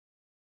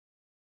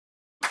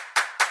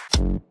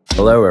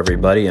Hello,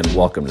 everybody, and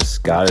welcome to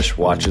Scottish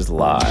Watches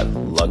Live,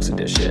 Lux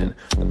Edition,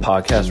 the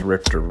podcast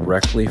ripped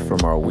directly from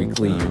our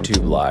weekly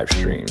YouTube live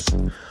streams.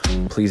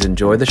 Please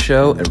enjoy the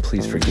show, and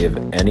please forgive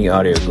any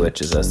audio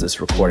glitches as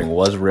this recording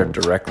was ripped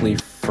directly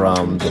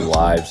from the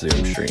live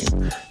Zoom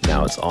stream.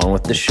 Now it's on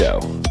with the show.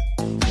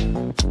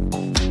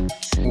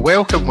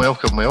 Welcome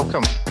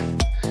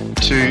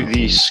to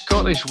the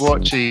Scottish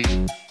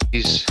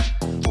Watches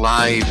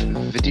live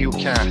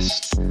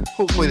videocast.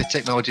 Hopefully the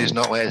technology has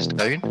not let us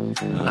down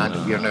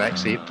and we are now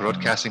actually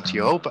broadcasting to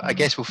you all, but I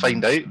guess we'll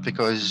find out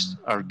because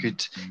our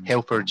good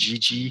helper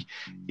Gigi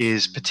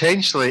is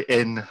potentially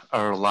in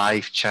our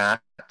live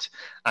chat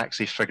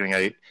actually figuring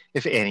out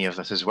if any of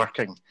this is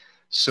working.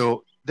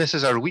 So this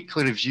is our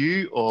weekly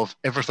review of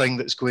everything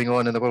that's going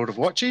on in the world of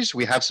watches.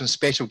 We have some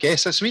special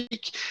guests this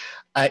week.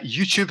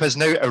 YouTube has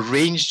now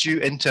arranged you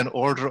into an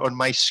order on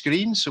my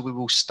screen, so we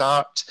will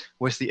start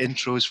with the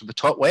intros from the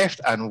top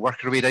left and work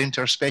our way down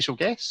to our special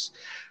guests.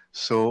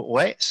 So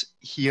let's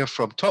hear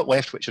from top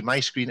left, which on my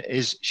screen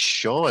is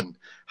Sean.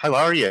 How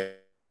are you?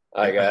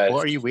 Hi, guys.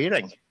 What are you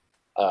wearing?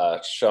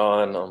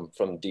 Sean, I'm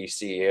from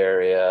DC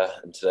area,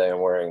 and today I'm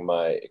wearing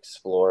my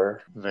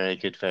Explorer. Very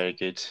good, very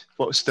good.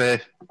 What's the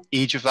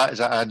age of that? Is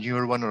that a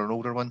newer one or an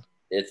older one?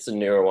 It's a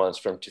newer one. It's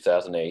from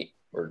 2008.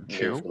 We're Cool.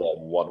 new for the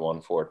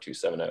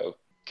 114270.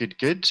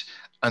 Good.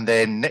 And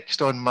then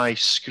next on my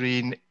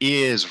screen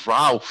is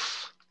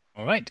Ralph.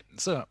 All right,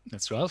 so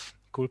that's Ralph,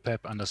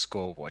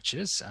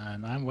 coolpep_watches,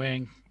 and I'm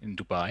wearing in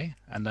Dubai,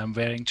 and I'm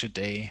wearing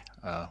today,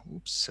 a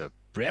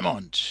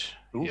Bremont.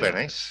 Ooh, very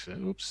nice.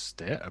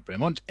 A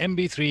Bremont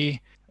MB3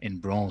 in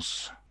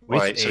bronze with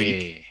Right, so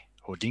a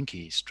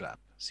Hodinkee strap.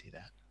 See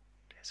that?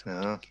 There's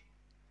a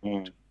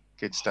Hodinkee.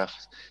 Good stuff.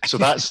 So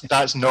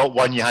that's not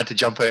one you had to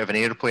jump out of an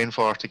airplane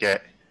for to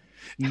get.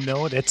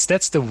 No,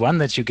 that's the one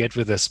that you get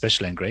with a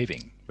special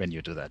engraving when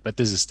you do that. But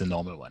this is the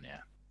normal one, yeah.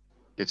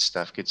 Good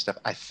stuff.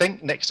 I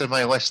think next on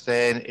my list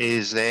then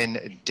is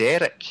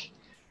Derek.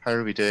 How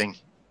are we doing?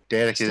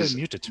 Derek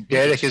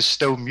is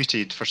still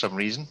muted for some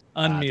reason.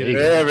 Unmuted.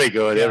 There we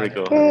go.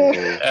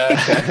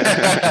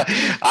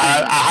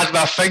 I had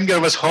my finger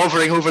was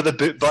hovering over the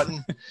boot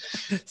button.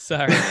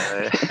 Sorry.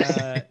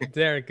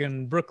 Derek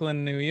in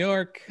Brooklyn, New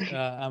York.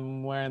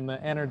 I'm wearing the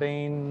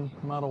Enerdane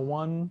Model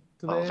 1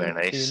 today. Oh, very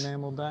nice. The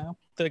enamel dial.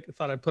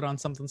 Thought I'd put on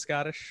something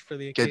Scottish for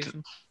the Good.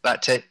 occasion.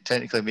 That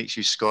technically makes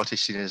you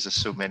Scottish, seeing as there's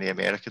so many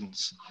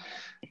Americans.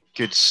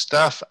 Good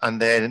stuff. And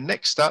then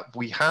next up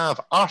we have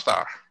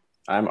Arthur.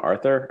 I'm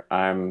Arthur.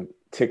 I'm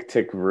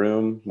Tick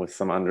Room with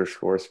some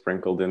underscore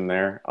sprinkled in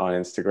there on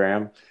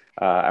Instagram.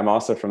 I'm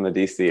also from the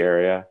DC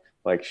area,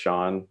 like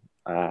Sean.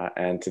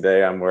 And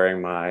today I'm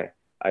wearing my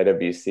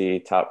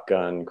IWC Top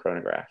Gun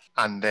chronograph.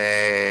 And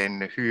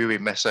then who are we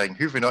missing?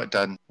 Who have we not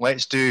done?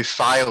 Let's do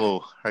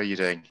Philo. How are you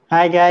doing?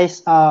 Hi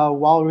guys,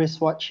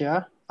 Walrus Watch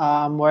here.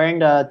 I'm wearing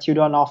the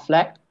Tudor North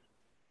flag.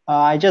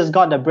 I just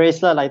got the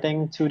bracelet I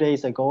think 2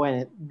 days ago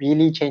and it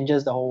really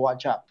changes the whole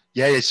watch up.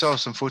 Yeah, I saw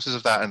some photos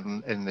of that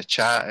in the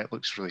chat. It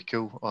looks really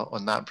cool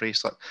on that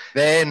bracelet.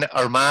 Then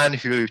our man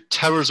who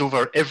towers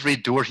over every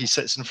door he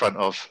sits in front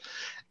of,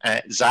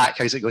 Zach.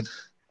 How's it going?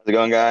 How's it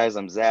going, guys?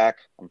 I'm Zach.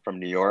 I'm from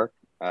New York.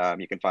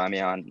 You can find me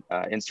on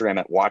Instagram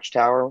at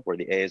Watchtower, where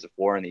the A is a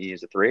 4 and the E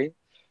is a 3.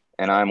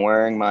 And I'm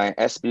wearing my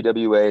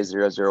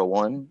SBWA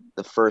 001,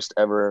 the first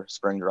ever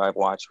spring drive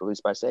watch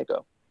released by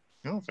Seiko.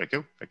 Oh, very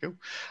cool.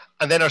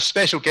 And then our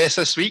special guest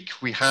this week,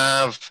 we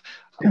have...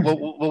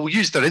 We'll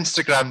use their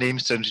Instagram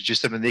names to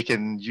introduce them and they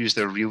can use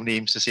their real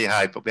names to say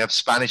hi. But we have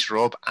Spanish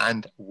Rob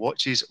and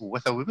Watches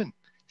with a Woman.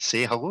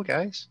 Say hello,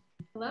 guys.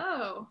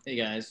 Hello. Hey,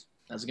 guys.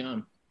 How's it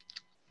going?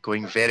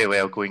 Going very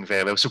well.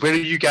 So where are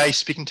you guys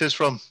speaking to us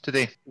from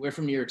today? We're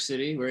from New York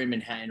City. We're in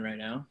Manhattan right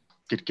now.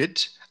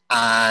 Good.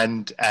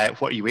 And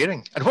what are you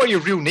wearing? And what are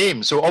your real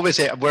names? So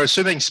obviously, we're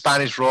assuming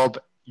Spanish Rob,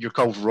 you're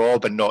called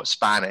Rob and not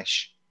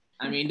Spanish.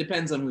 I mean,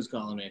 depends on who's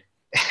calling me.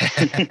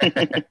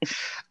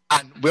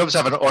 And we also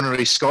have an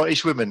honorary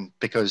Scottish woman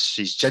because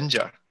she's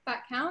ginger.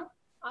 That count?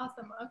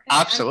 Awesome. Okay.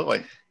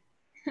 Absolutely.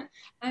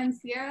 I'm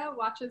Sierra,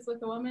 Watches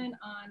with a Woman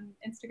on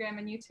Instagram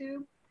and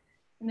YouTube.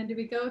 And then do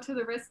we go to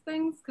the wrist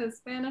things? Because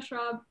Spanish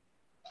Rob,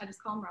 I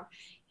just call him Rob,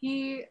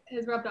 he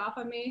has rubbed off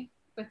on me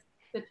with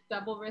the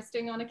double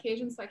wristing on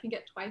occasion so I can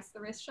get twice the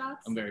wrist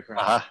shots. I'm very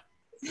proud.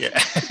 Yeah.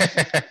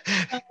 So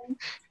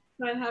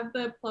I have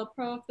the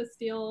Pro of the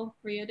Steel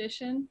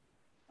re-edition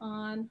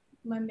on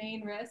my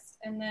main wrist,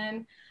 and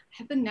then I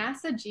have the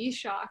NASA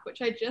G-Shock,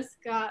 which I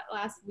just got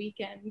last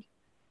weekend,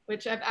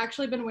 which I've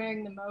actually been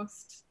wearing the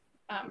most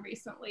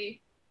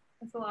recently.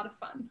 It's a lot of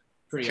fun.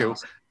 Pretty cool.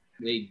 Awesome.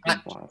 We got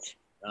a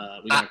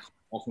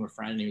call from a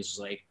friend, and he was just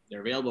like,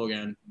 "They're available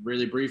again.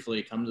 Really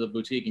briefly, come to the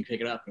boutique and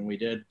pick it up," and we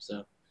did.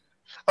 So.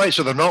 All right,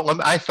 so they're not.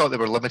 I thought they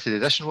were limited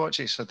edition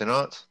watches. Are they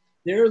not?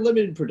 They're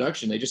limited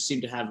production. They just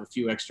seem to have a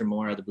few extra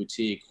more at the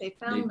boutique. They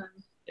found them.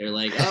 They're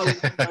like, oh,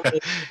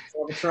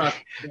 we truck.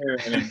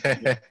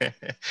 Good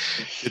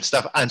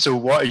stuff. And so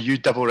what are you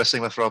double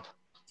wristing with, Rob?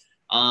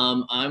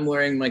 I'm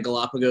wearing my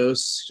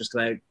Galapagos just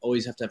because I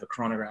always have to have a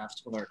chronograph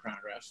to put our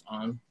chronograph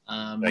on.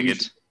 Very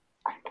good.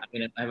 I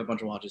mean, I have a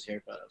bunch of watches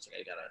here, but I was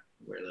like, I gotta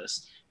wear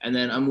this. And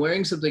then I'm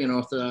wearing something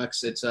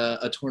unorthodox. It's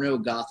a Tornado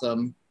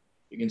Gotham.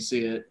 You can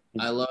see it.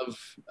 I love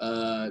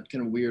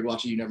kind of weird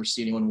watches you never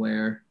see anyone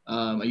wear.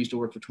 I used to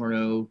work for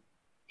Tornado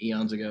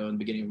eons ago in the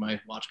beginning of my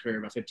watch career,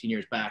 about 15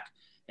 years back.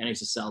 And I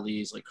used to sell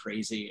these like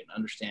crazy and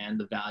understand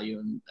the value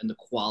and the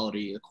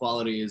quality. The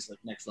quality is like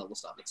next level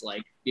stuff. It's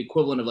like the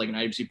equivalent of like an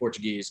IWC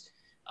Portuguese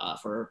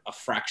for a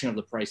fraction of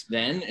the price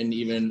then, and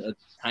even a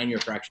tinier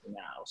fraction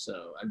now.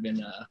 So I've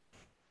been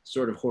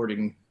sort of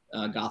hoarding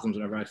Gothams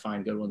whenever I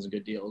find good ones and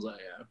good deals.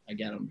 I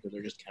get them because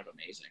they're just kind of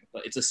amazing.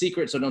 But it's a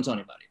secret, so don't tell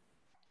anybody.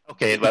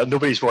 Okay, well,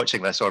 nobody's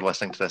watching this or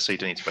listening to this, so you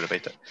don't need to worry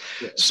about it.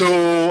 Yeah.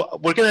 So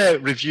we're going to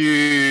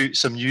review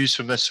some news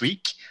from this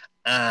week.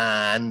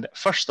 And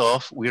first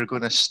off, we're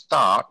going to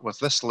start with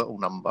this little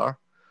number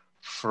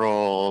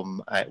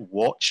from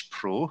Watch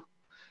Pro.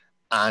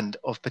 And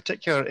of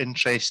particular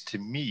interest to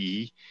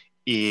me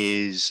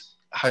is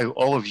how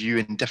all of you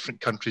in different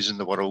countries in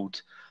the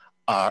world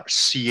are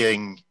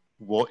seeing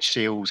watch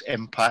sales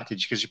impacted,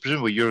 because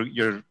presumably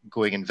you're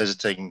going and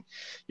visiting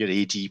your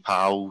AD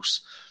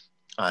pals,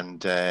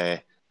 and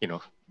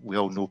we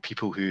all know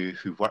people who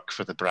work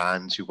for the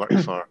brands, who work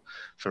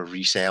for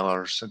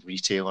resellers and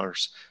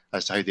retailers,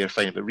 as to how they're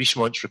finding. But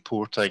Richemont's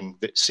reporting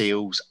that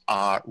sales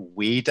are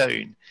way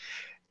down.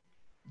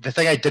 The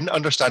thing I didn't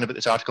understand about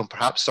this article, and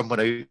perhaps someone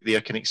out there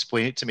can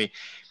explain it to me,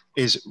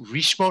 is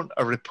Richemont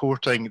are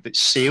reporting that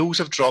sales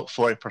have dropped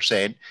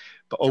 40%,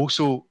 but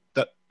also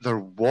that their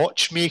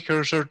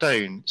watchmakers are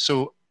down.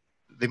 So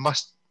they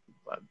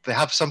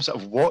have some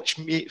sort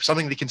of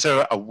something they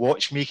consider a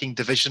watchmaking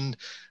division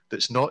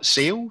that's not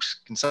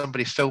sales. Can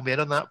somebody fill me in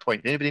on that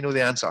point? Anybody know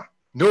the answer?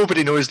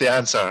 Nobody knows the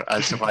answer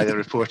as to why they're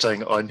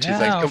reporting on two things.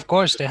 Yeah, of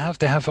course they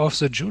have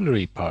also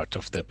jewelry part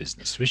of their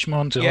business.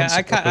 Richemont owns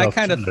I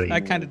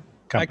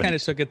kind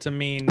of took it to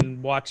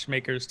mean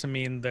watchmakers, to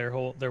mean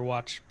their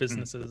watch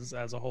businesses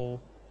as a whole.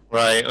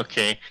 Right.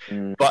 Okay.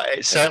 But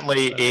it's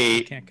certainly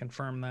I can't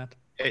confirm that.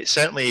 It's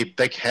certainly a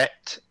big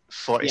hit.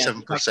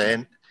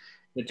 47%.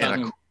 They're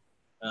talking,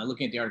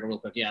 looking at the article real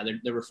quick. Yeah,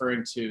 they're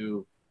referring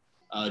to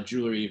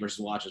jewelry versus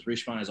watches.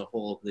 Richemont as a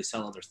whole, they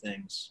sell other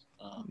things.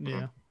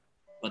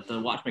 But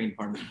the watchmaking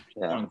department,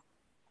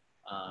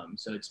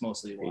 so it's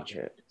mostly watch.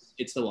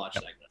 It's the watch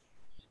segment.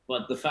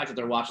 But the fact that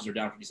their watches are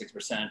down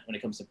 56% when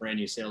it comes to brand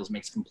new sales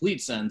makes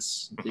complete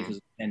sense because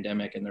of the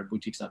pandemic and their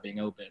boutiques not being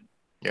open.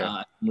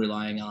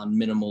 Relying on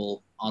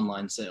minimal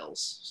online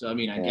sales. So, I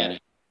mean, I get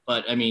it.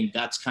 But, I mean,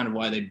 that's kind of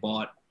why they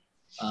bought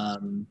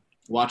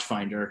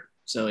Watchfinder.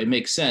 So it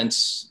makes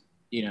sense,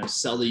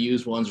 sell the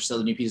used ones or sell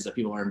the new pieces that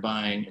people aren't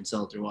buying and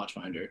sell it through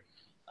Watchfinder.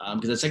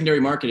 Because the secondary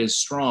market is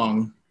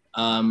strong.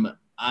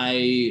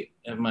 I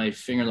have my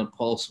finger on the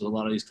pulse with a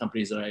lot of these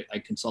companies that I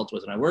consult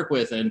with and I work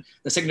with, and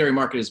the secondary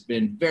market has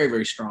been very,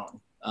 very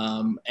strong.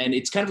 And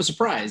it's kind of a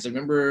surprise. I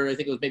remember, I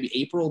think it was maybe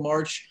April,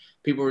 March,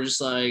 people were just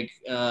like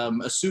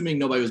assuming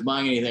nobody was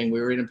buying anything. We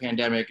were in a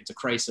pandemic, it's a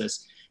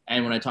crisis.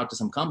 And when I talked to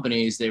some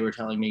companies, they were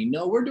telling me,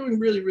 no, we're doing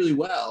really, really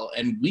well.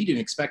 And we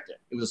didn't expect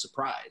it. It was a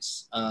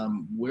surprise.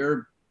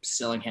 We're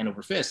selling hand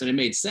over fist. And it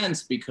made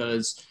sense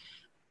because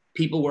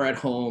people were at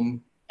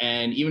home.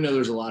 And even though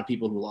there's a lot of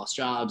people who lost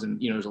jobs and,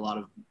 there's a lot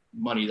of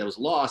money that was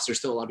lost, there's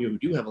still a lot of people who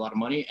do have a lot of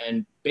money.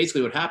 And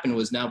basically what happened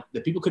was now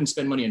that people couldn't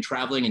spend money on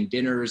traveling and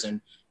dinners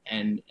and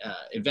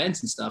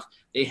events and stuff,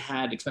 they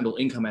had expendable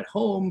income at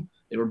home,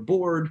 they were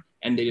bored,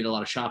 and they did a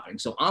lot of shopping.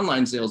 So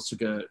online sales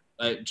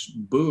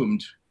just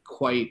boomed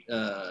quite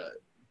a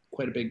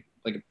big,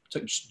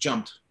 just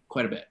jumped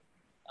quite a bit.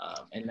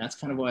 And that's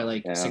kind of why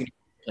secondary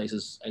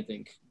places, I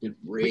think, did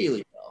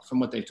really well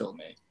from what they've told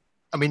me.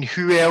 I mean,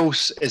 who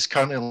else is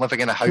currently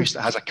living in a house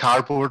that has a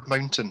cardboard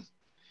mountain?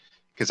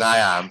 Because I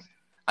am.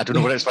 I don't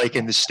know what it's like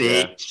in the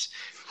States,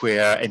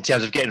 where in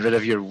terms of getting rid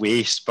of your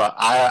waste, but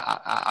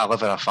I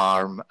live on a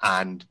farm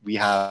and we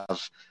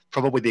have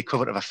probably the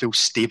equivalent of a full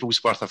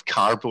stable's worth of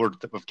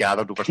cardboard that we've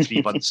gathered over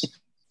 3 months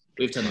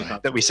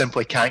that we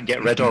simply can't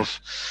get rid of.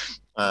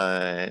 So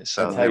that's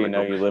how you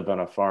know you live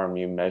on a farm.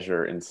 You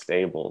measure in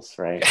stables,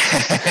 right?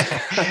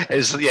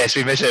 Yes,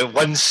 we measure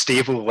one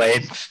stable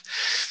length.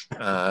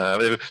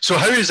 So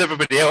how is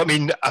everybody else? I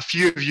mean, a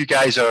few of you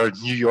guys are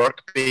New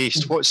York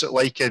based. What's it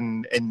like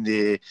in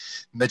the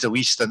Middle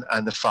East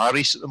and the Far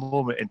East at the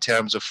moment in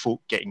terms of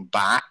folk getting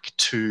back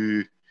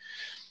to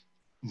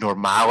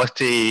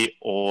normality?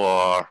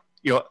 Or,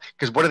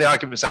 because one of the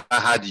arguments I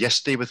had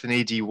yesterday with an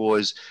AD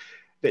was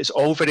that it's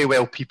all very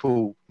well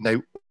people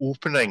now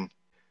opening,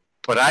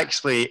 but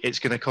actually it's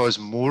going to cause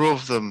more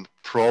of them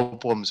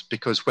problems,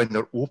 because when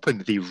they're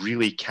open, they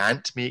really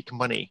can't make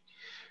money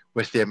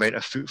with the amount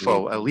of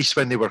footfall. At least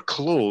when they were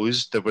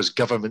closed, there was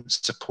government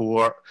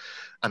support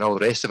and all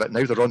the rest of it.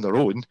 Now they're on their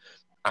own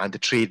and the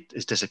trade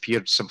has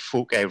disappeared. Some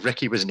folk,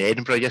 Ricky was in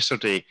Edinburgh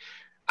yesterday,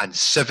 and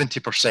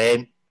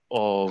 70%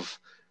 of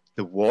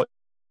the watch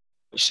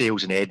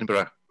sales in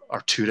Edinburgh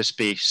are tourist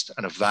based,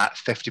 and of that,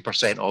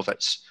 50% of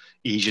it's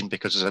Asian,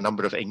 because there's a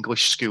number of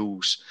English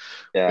schools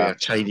where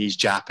Chinese,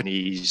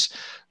 Japanese,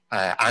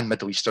 and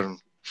Middle Eastern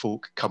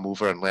folk come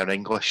over and learn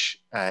English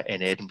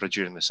in Edinburgh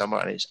during the summer,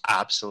 and it's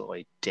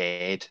absolutely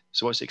dead.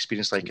 So what's the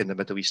experience like in the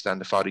Middle East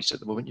and the Far East at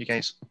the moment, you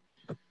guys?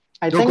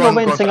 I think over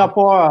in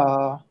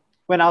Singapore,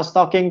 when I was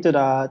talking to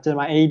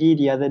my AD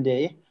the other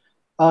day,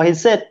 he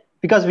said,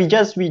 because we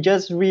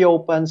just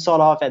reopened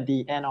sort of at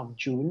the end of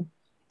June,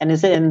 and he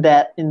said in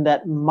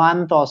that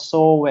month or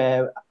so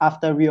where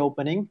after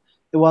reopening,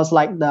 it was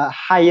like the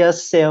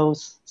highest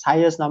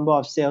number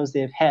of sales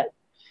they've had,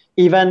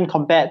 even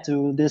compared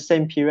to this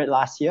same period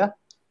last year.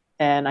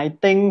 And I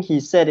think he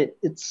said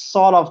it's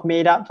sort of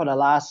made up for the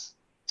last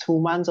 2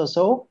 months or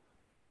so.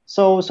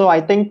 So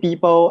I think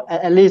people,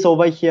 at least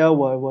over here,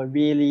 were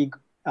really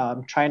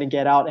trying to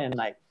get out and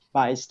like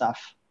buy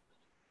stuff.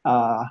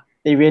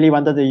 They really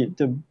wanted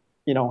to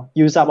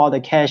use up all the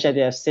cash that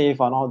they have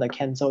saved on all the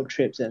cancelled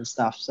trips and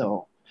stuff.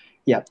 So,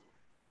 yeah.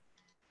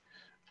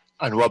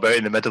 And what about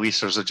in the Middle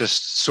East? There's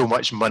just so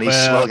much money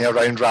swirling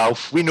around,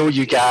 Ralph. We know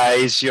you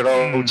guys. You're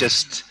all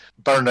just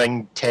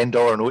burning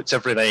 $10 notes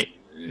every night.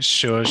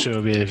 Sure.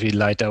 We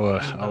light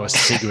our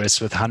cigarettes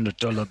with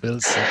 $100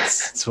 bills.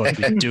 That's what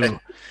we do.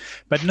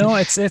 But no,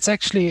 it's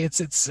actually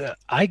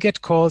I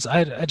get calls.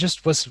 I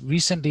just was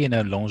recently in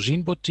a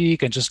Longines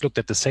boutique and just looked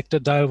at the sector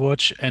dial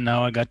watch, and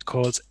now I got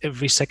calls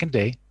every second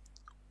day.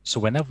 So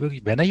when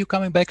are you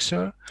coming back,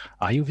 sir?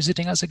 Are you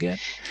visiting us again?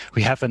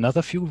 We have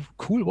another few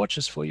cool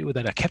watches for you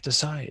that I kept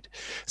aside.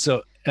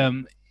 So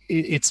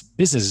it's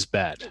business is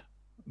bad.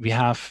 We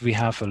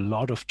have a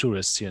lot of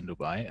tourists here in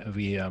Dubai.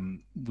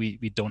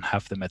 We don't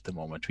have them at the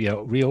moment. We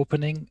are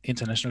reopening.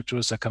 International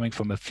tourists are coming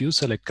from a few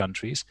select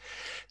countries.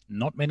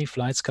 Not many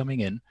flights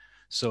coming in.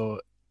 So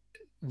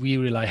we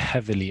rely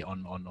heavily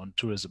on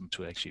tourism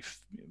to actually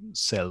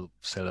sell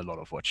a lot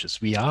of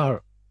watches. We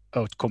are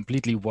a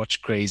completely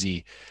watch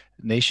crazy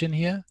nation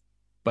here,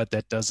 but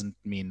that doesn't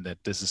mean that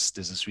this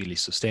is really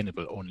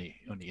sustainable only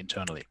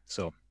internally.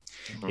 So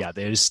yeah,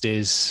 there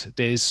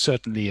is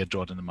certainly a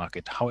drought in the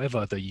market.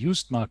 However, the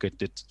used market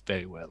did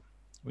very well.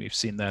 We've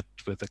seen that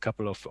with a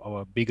couple of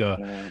our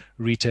bigger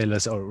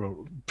retailers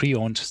or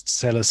pre-owned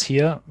sellers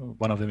here.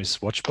 One of them is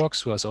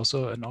Watchbox, who has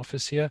also an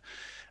office here.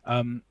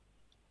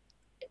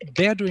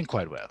 They are doing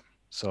quite well.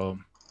 So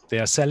they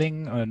are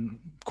selling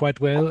quite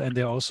well, and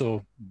they're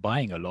also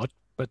buying a lot,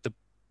 but the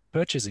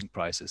purchasing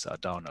prices are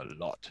down a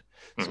lot.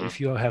 So if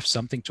you have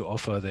something to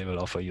offer, they will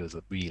offer you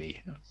the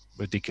really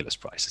ridiculous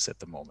prices at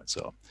the moment.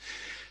 So,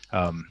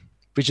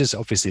 which is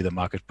obviously the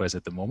market price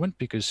at the moment,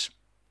 because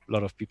a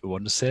lot of people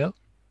want to sell.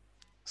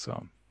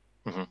 So,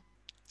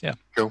 yeah.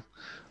 Cool.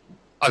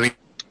 I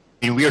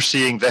mean, we are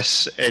seeing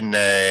this in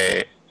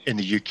the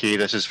UK.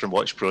 This is from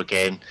WatchPro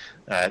again.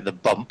 The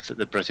bump that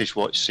the British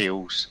watch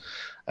sales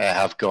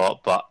have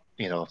got, but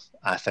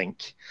I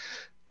think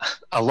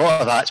a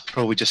lot of that's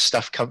probably just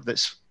stuff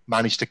that's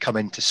managed to come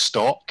into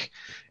stock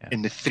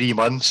in the 3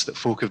 months that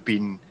folk have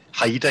been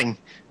hiding,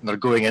 and they're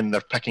going in,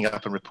 they're picking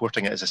up and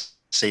reporting it as a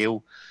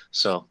sale.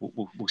 So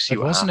we'll see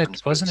what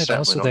happens. Wasn't it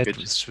also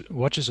that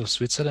Watches of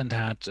Switzerland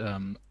had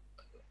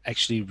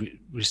actually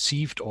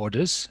received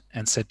orders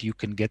and said you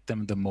can get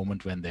them the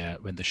moment when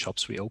the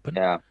shops reopen?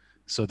 Yeah.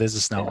 So this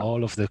is now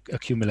all of the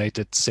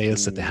accumulated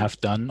sales that they have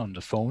done on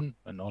the phone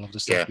and all of the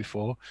stuff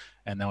before,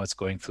 and now it's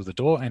going through the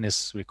door and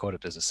is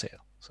recorded as a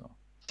sale.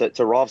 So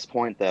to Rolf's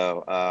point,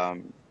 though,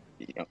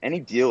 any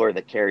dealer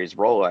that carries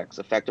Rolex,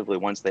 effectively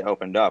once they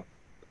opened up,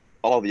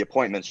 all the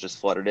appointments just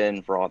flooded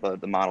in for all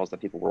the models that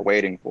people were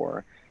waiting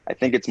for. I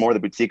think it's more the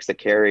boutiques that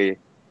carry,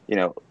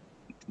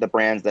 the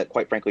brands that,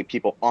 quite frankly,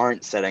 people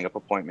aren't setting up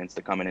appointments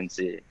to come in and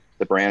see.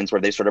 The brands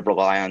where they sort of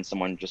rely on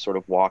someone just sort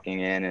of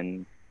walking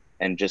in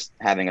and just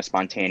having a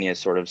spontaneous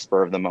sort of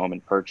spur of the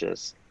moment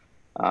purchase,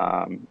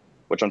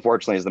 which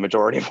unfortunately is the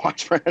majority of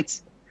watch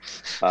brands.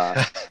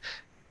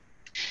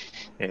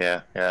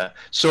 Yeah.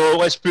 So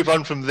let's move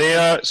on from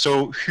there.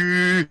 So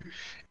who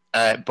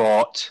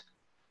bought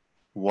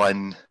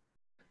one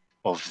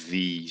of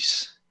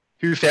these?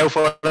 Who fell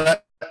for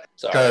it?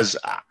 Because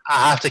I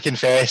have to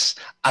confess,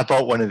 I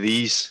bought one of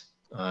these.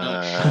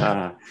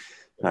 Nice.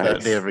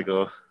 There we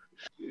go.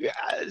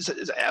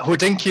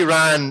 Hodinkee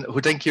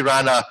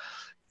ran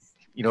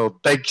a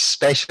big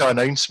special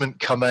announcement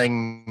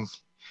coming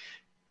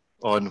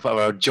on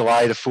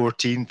July the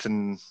 14th,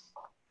 and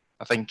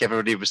I think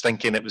everybody was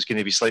thinking it was going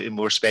to be slightly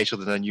more special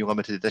than a new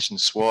limited edition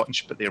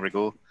Swatch, but there we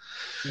go.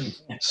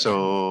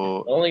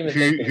 So I don't even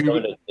think they're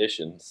limited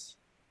editions.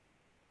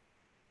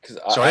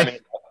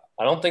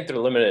 I don't think they're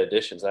limited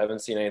editions. I haven't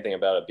seen anything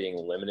about it being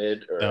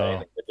limited or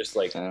anything. They're just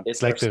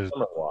it's like our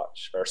summer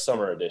watch or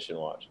summer edition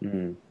watch.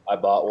 I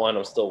bought one.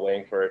 I'm still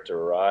waiting for it to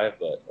arrive,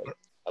 but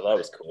I thought it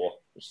was cool.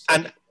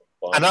 And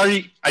are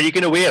you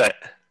going to wear it?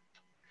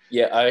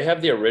 Yeah, I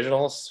have the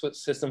original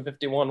System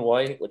 51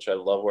 white, which I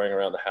love wearing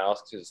around the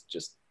house because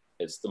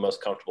it's the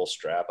most comfortable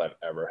strap I've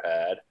ever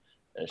had.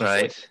 And it's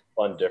just like a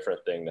fun,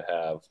 different thing to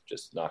have,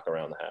 just knock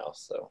around the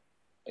house. So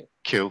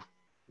cool.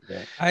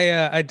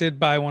 Yeah. I did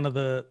buy one of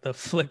the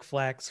Flick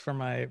Flacks for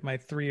my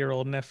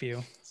 3-year-old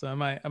nephew, so I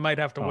might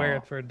have to wear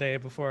it for a day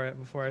before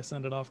I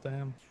send it off to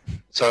him.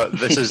 So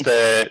this is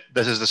the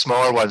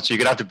smaller one. So you're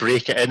gonna have to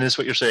break it in, is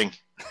what you're saying?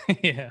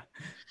 Yeah.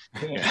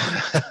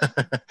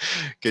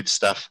 Good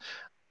stuff.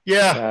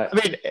 Yeah, I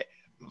mean,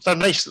 they're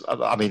nice.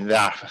 I mean, they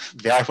are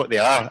what they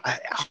are.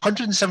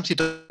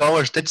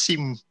 $170 did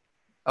seem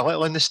a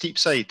little on the steep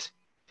side.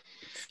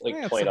 Like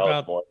Yeah, it's $20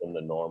 about- more than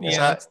the normal.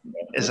 Yeah,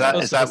 Is most that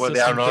of the what they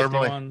are System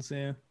normally? 51s,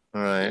 yeah.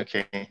 All right.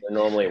 Okay. They're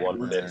normally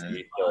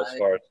 150. So as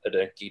far as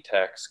Hideki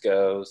tax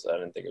goes, I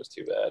didn't think it was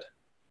too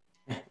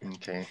bad.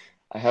 Okay.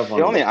 I have one.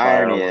 The of only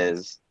fire irony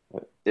ones.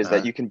 is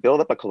that you can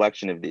build up a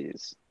collection of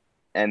these,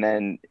 and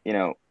then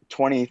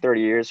 20,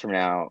 30 years from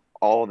now,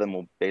 all of them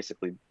will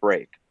basically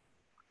break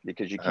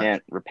because you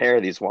can't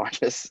repair these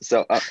watches.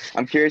 So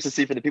I'm curious to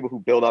see for the people who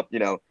build up,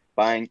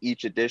 buying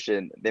each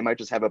edition, they might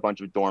just have a bunch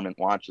of dormant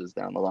watches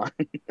down the line.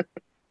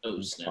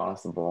 It's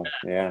possible.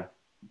 Yeah.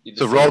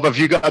 So Rob, have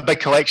you got a big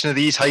collection of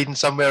these hiding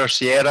somewhere, or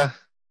Sierra?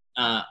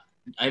 I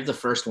have the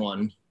first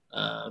one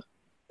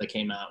that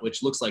came out,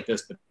 which looks like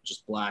this, but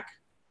just black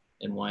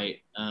and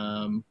white.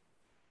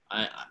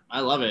 I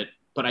love it,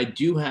 but I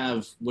do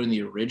have one of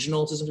the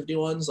original System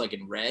 51s, like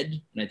in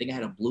red, and I think I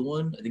had a blue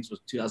one. I think it was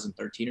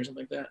 2013 or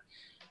something like that.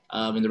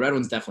 And the red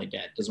one's definitely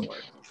dead. Doesn't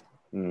work.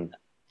 I don't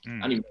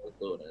even know what the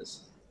blue one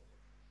is.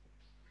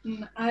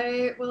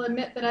 I will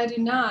admit that I do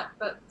not,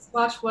 but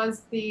Swatch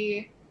was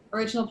the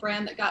original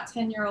brand that got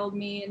 10-year-old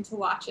me into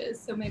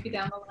watches. So maybe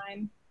down the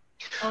line,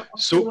 I'll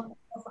see what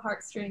the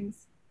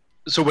heartstrings.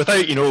 So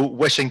without,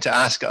 wishing to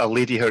ask a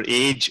lady her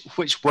age,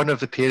 which one of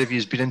the pair of you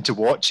has been into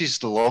watches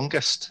the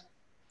longest?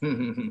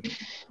 I'm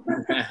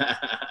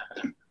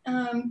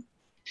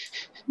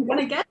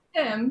gonna get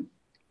him.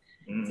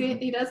 See,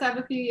 he does have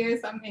a few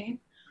years on me.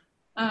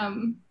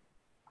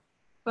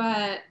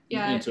 But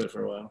yeah. Been into it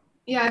for a while.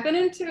 Yeah, I've been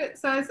into it.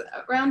 So I was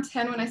around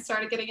 10 when I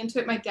started getting into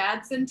it. My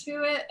dad's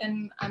into it,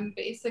 and I'm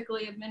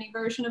basically a mini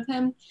version of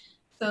him.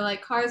 So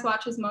like cars,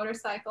 watches,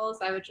 motorcycles,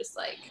 I would just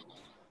like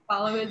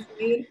follow his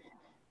lead.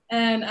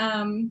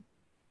 And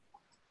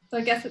so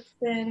I guess it's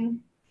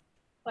been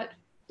what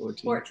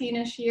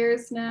 14-ish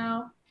years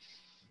now.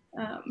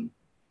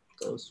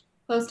 Close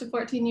to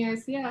 14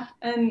 years, yeah.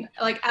 And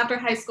like after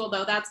high school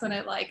though, that's when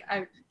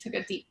I took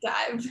a deep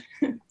dive.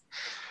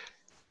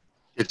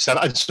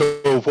 And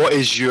so what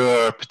is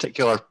your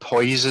particular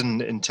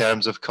poison in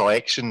terms of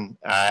collection?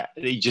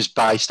 You just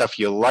buy stuff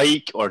you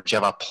like, or do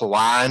you have a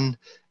plan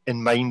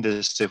in mind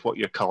as to what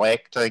you're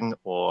collecting,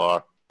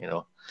 or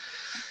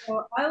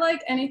Well, I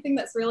like anything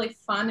that's really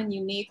fun and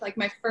unique. Like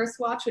my first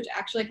watch, which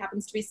actually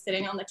happens to be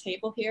sitting on the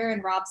table here,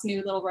 and Rob's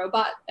new little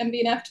robot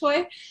MB&F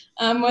toy,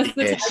 was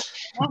the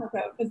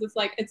Monaco, because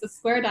it's a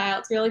square dial.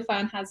 It's really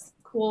fun, has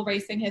cool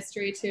racing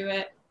history to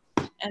it.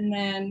 And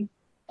then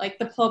like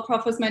the Pole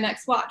Prof was my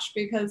next watch,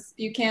 because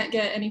you can't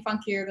get any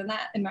funkier than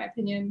that, in my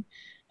opinion.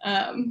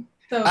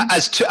 So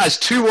as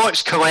two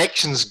watch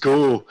collections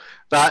go,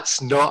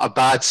 that's not a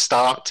bad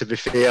start, to be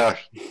fair.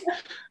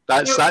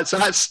 That's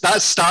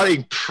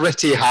starting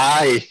pretty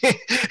high.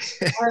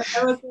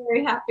 I was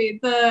very happy.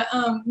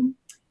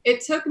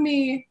 It took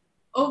me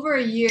over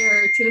a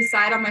year to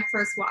decide on my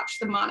first watch,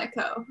 the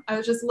Monaco. I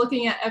was just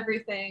looking at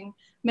everything,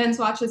 men's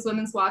watches,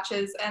 women's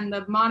watches, and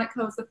the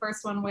Monaco was the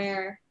first one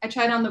where I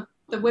tried on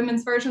the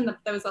women's version.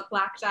 There was a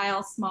black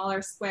dial,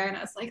 smaller square, and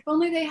I was like, if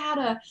only they had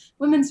a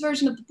women's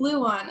version of the blue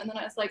one. And then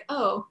I was like,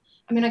 oh,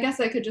 I mean, I guess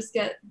I could just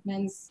get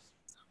men's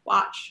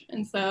watch.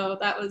 And so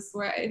that was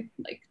where I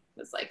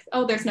was like,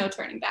 oh, there's no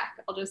turning back.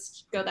 I'll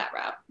just go that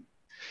route.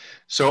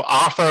 So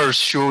Arthur's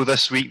show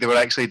this week, they were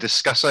actually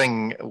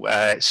discussing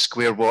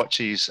square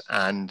watches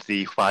and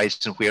the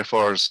whys and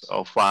wherefores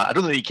of why. I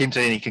don't think he came to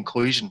any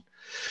conclusion.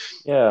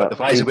 Yeah, but the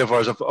whys and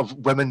wherefores of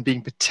women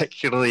being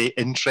particularly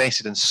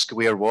interested in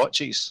square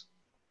watches.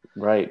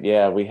 Right.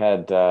 Yeah, we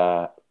had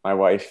my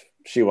wife.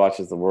 She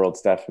watches the world,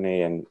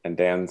 Stephanie, and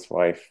Dan's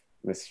wife,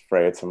 Miss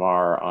Freya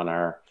Tamar, on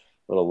our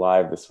little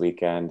live this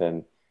weekend,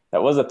 and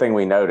that was a thing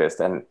we noticed.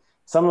 And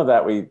some of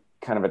that we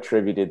kind of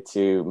attributed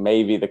to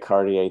maybe the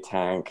Cartier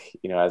tank,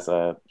 as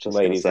a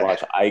ladies'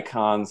 watch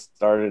icon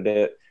started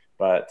it.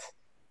 But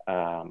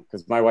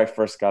because my wife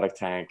first got a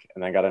tank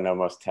and then got a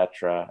Nomos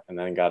Tetra and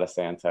then got a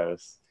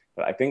Santos.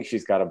 But I think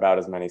she's got about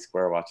as many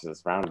square watches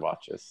as round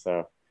watches.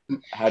 So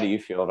how do you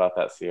feel about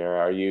that, Sierra?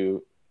 Are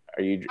you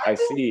I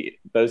see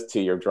those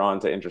two, you're drawn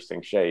to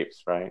interesting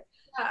shapes, right?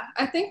 Yeah,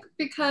 I think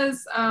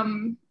because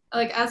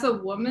as a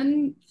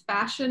woman,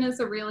 fashion is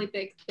a really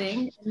big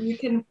thing, and you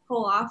can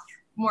pull off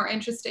more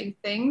interesting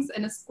things,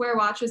 and a square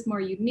watch is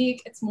more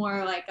unique. It's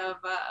more like of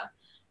a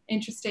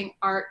interesting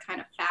art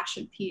kind of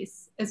fashion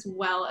piece as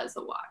well as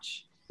a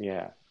watch.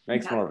 Yeah,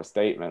 makes more of a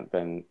statement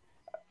than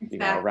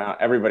around.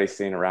 Everybody's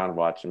seen a round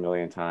watch a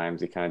million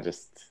times. You kind of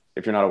just,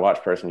 if you're not a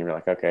watch person, you're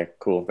like, okay,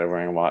 cool, they're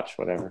wearing a watch,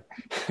 whatever.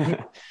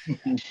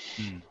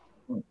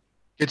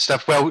 Good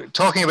stuff. Well,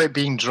 talking about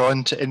being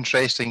drawn to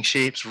interesting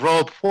shapes,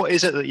 Rob, what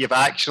is it that you've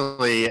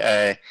actually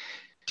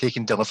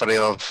taken delivery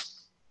of?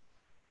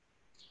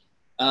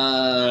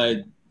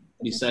 I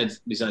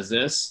besides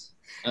this.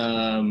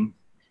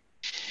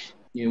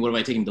 What am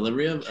I taking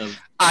delivery of?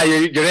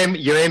 Your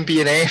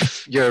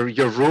MB&F,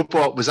 your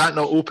robot, was that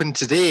not open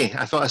today?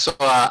 I thought I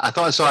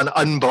saw an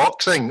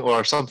unboxing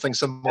or something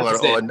similar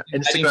on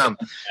Instagram.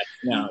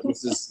 No,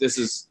 this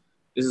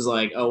is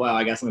like, oh wow,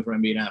 I got something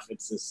from MB&F.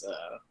 It's this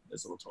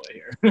little toy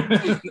here.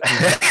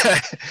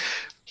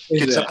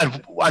 Good stuff.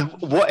 And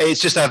what?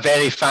 It's just a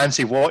very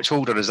fancy watch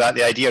holder. Is that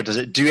the idea? Does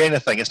it do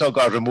anything? It's not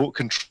got a remote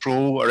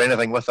control or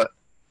anything with it.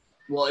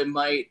 Well, it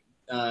might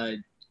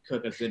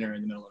cook us dinner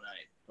in the middle of the night.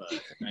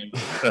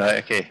 But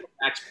right, okay.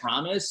 That's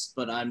promise,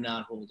 but I'm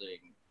not holding.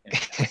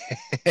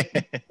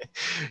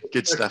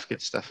 Good stuff.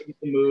 It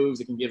moves.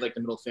 It can give like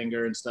the middle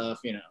finger and stuff,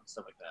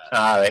 stuff like that.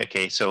 Right,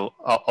 okay. So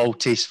all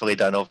tastefully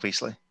done,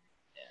 obviously.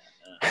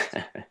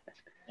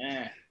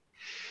 Yeah.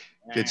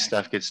 Good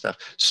stuff.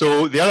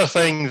 So the other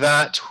thing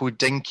that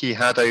Hodinkee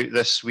had out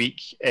this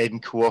week in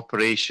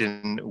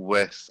cooperation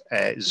with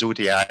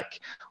Zodiac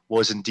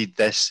was indeed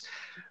this.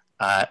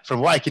 From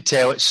what I could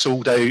tell, it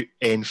sold out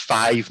in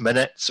 5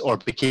 minutes or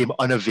became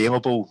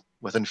unavailable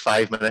within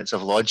 5 minutes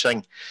of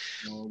launching.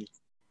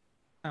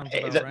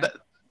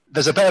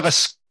 There's a bit of a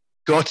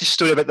Scottish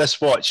story about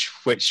this watch,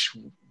 which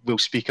we'll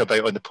speak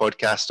about on the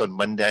podcast on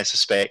Monday, I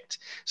suspect.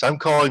 So I'm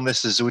calling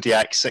this the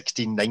Zodiac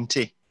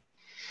 1690,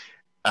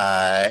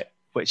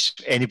 which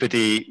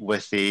anybody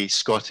with a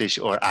Scottish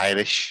or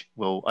Irish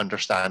will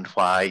understand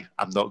why.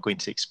 I'm not going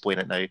to explain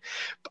it now.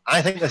 But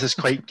I think this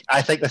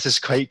is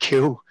quite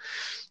cool.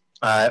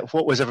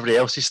 What was everybody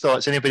else's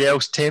thoughts? Anybody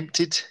else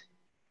tempted?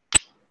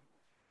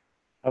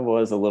 I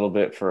was a little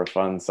bit for a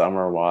fun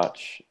summer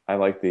watch. I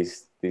like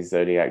these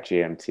Zodiac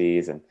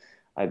GMTs, and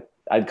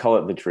I'd call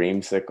it the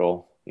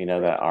Dreamsicle.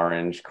 That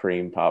orange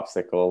cream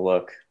popsicle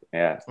look.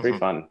 Yeah, it's pretty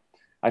fun.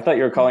 I thought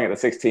you were calling it the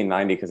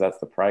 1690 because that's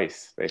the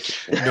price,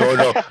 basically.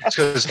 No.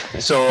 So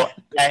it's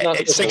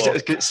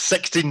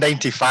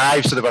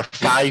 1695. So they were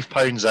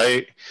 £5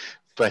 out.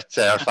 But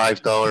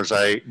 $5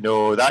 out.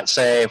 No, that's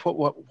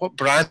what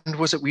brand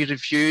was it we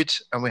reviewed,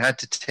 and we had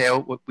to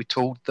tell what we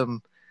told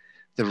them.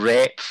 The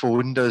rep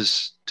phoned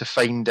us to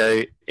find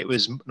out it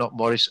was not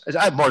Maurice.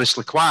 Maurice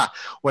Lacroix.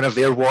 One of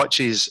their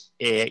watches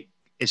is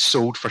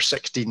sold for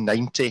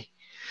 $16.90,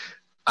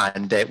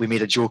 and we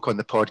made a joke on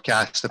the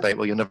podcast about,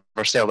 well, you'll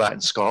never sell that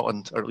in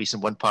Scotland, or at least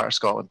in one part of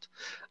Scotland.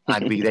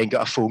 And we then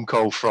got a phone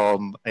call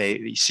from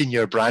a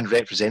senior brand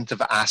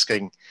representative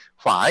asking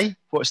why.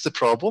 What's the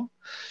problem?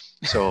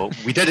 So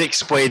we did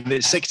explain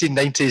that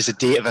 1690 is the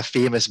date of a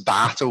famous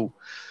battle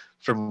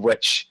from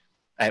which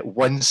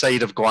one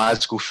side of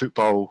Glasgow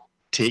football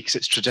takes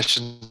its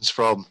traditions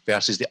from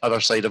versus the other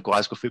side of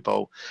Glasgow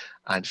football.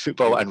 And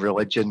football and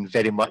religion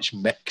very much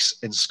mix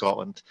in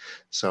Scotland.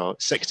 So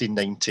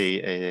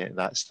 1690,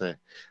 that's the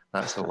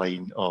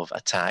line of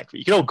attack. But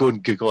you can all go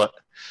and Google it.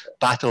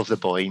 Battle of the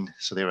Boyne.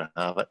 So there we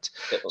have it.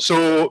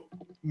 So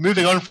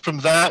moving on from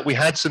that, we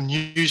had some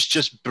news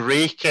just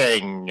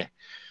breaking.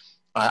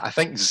 I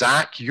think,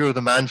 Zach, you're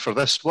the man for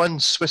this one.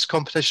 Swiss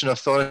Competition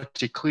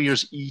Authority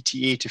clears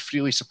ETA to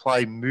freely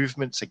supply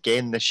movements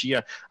again this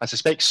year. I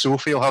suspect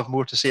Sophie will have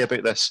more to say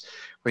about this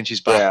when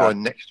she's back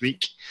on next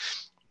week.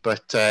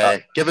 But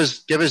give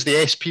us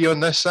the SP on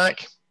this,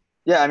 Zach.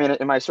 Yeah, I mean,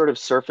 in my sort of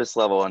surface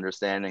level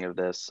understanding of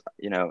this,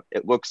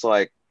 it looks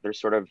like they're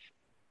sort of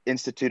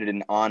instituted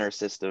an honor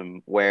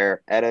system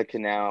where ETA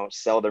can now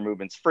sell their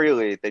movements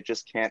freely. They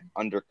just can't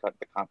undercut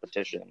the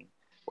competition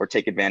or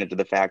take advantage of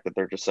the fact that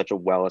they're just such a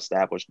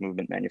well-established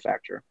movement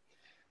manufacturer.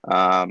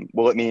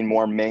 Will it mean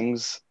more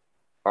Mings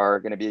are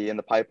going to be in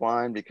the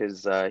pipeline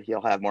because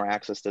he'll have more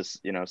access to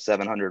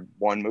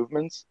 701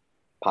 movements?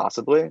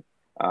 Possibly,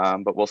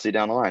 but we'll see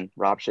down the line.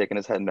 Rob's shaking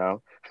his head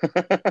no.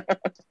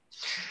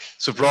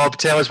 So Rob,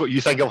 tell us what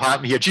you think will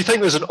happen here. Do you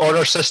think there's an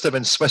honor system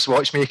in Swiss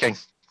watchmaking?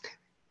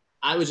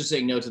 I was just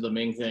saying no to the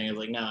Ming thing. I was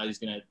like, no, it's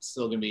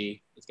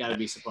got to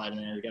be supply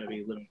demand. There's got to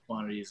be limited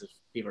quantities if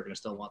people are going to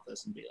still want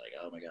this and be like,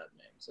 oh my God,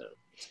 Ming. So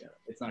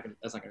that's not going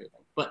to be a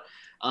thing. But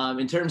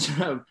in terms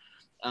of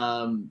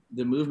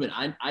the movement,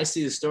 I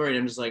see the story and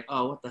I'm just like,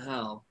 oh, what the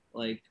hell?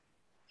 Like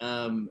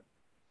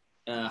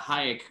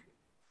Hayek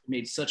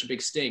made such a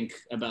big stink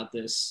about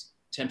this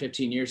 10,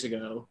 15 years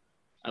ago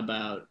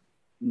about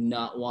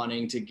not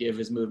wanting to give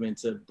his movement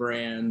to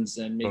brands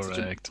and make such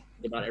a big stink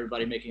about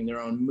everybody making their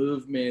own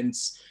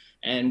movements.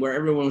 And where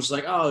everyone was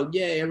like, oh,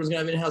 yay, everyone's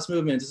going to have in-house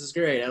movements. This is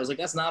great. I was like,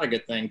 that's not a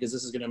good thing because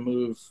this is going to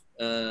move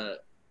the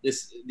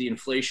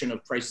inflation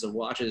of prices of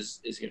watches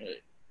is going to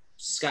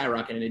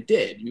skyrocket. And it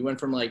did. We went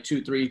from like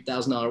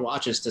 $2,000-$3,000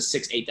 watches to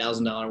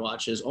 $6,000-$8,000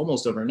 watches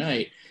almost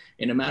overnight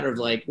in a matter of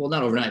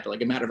not overnight, but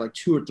like a matter of like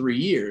 2 or 3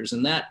 years.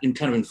 And that in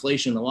kind of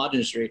inflation in the watch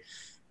industry,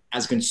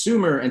 as a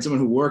consumer and someone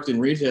who worked in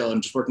retail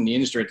and just worked in the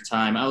industry at the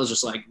time, I was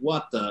just like,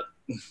 what the,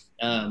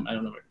 I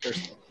don't know what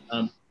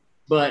person,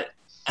 but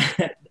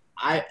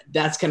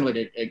that's kind of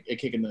like a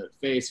kick in the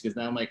face because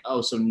now I'm like,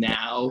 oh, so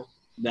now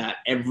that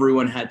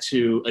everyone had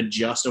to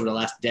adjust over the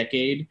last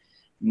decade,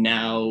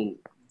 now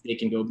they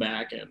can go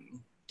back and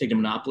take the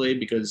monopoly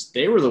because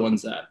they were the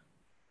ones that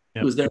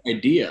it was their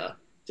idea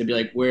to be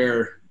like,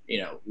 we're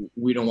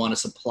we don't want to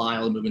supply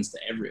all the movements to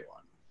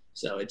everyone.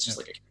 So it's just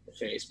like a kick in the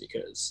face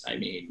because, I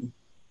mean,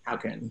 how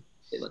can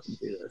they let them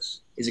do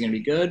this? Is it going to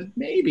be good?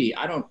 Maybe.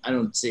 I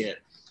don't see it.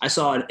 I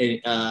saw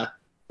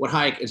what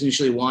Hayek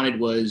initially wanted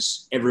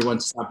was everyone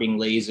to stop being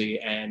lazy,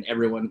 and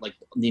everyone, like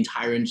the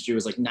entire industry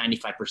was like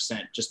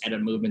 95% just ETA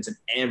movements and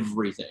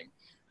everything.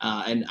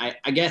 And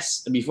I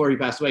guess before he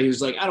passed away, he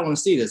was like, I don't want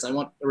to see this. I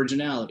want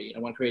originality. I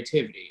want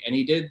creativity. And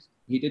he did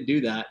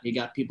do that. He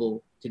got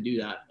people to do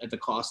that at the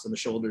cost of the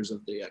shoulders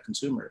of the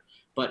consumer,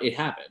 but it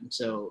happened.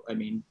 So, I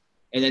mean,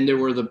 and then there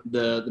were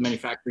the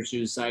manufacturers who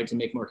decided to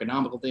make more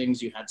economical things.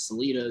 You had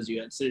Solitas,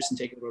 you had Citizen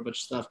taking over a bunch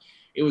of stuff.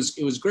 It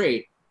was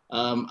great.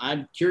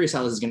 I'm curious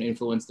how this is going to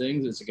influence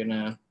things. Is it going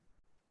to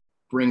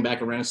bring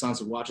back a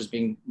renaissance of watches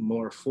being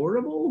more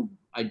affordable?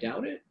 I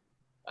doubt it.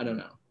 I don't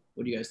know.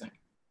 What do you guys think?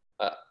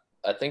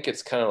 I think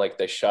it's kind of like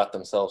they shot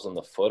themselves in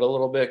the foot a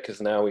little bit,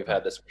 because now we've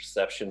had this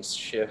perception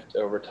shift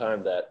over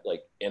time that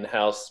like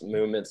in-house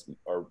movements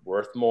are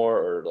worth more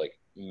or like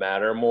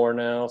matter more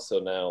now. So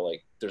now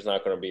like there's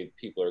not going to be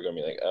people are going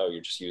to be like, oh,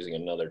 you're just using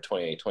another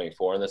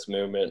 2824 in this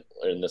movement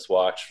or in this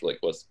watch. Like,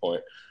 what's the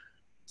point?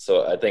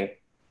 So I think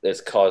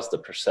it's caused the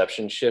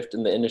perception shift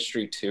in the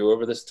industry too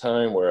over this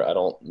time, where I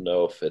don't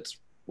know if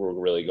we're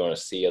really going to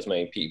see as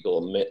many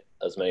people,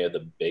 as many of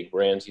the big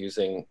brands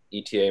using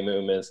ETA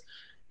movements.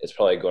 It's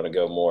probably going to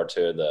go more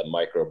to the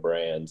micro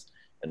brands.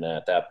 And then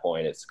at that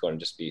point, it's going to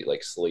just be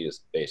like Solita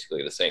is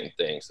basically the same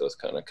thing. So it's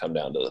going to come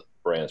down to the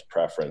brand's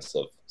preference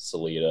of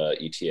Solita,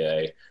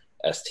 ETA,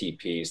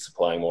 STP,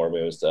 supplying more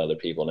movements to other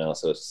people now.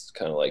 So it's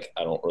kind of like,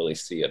 I don't really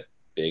see a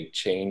big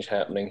change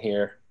happening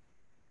here.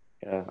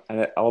 Yeah,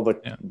 and all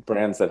the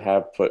brands that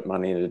have put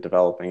money into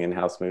developing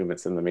in-house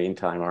movements in the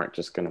meantime aren't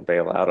just going to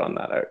bail out on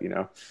that,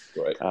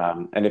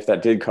 Right. And if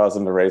that did cause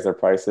them to raise their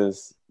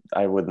prices,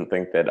 I wouldn't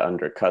think they'd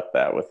undercut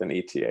that with an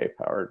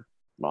ETA-powered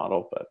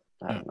model, but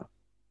I don't know.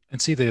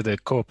 And see the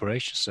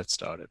corporations that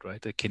started,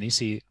 right? The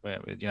Kinesi, where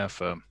you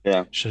have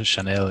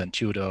Chanel and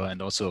Tudor,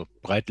 and also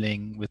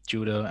Breitling with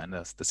Tudor, and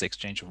this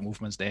exchange of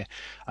movements there.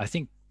 I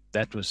think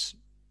that was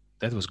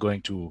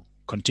going to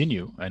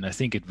continue, and I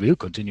think it will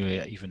continue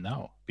even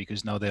now,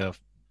 because now there are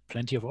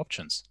plenty of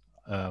options.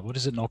 What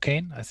is it,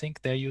 Norcane? I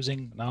think they're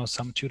using now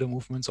some Tudor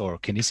movements or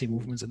Kinesi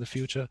movements in the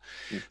future.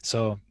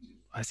 So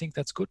I think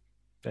that's good.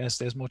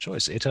 There's more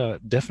choice. ETA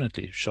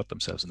definitely shot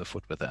themselves in the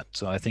foot with that.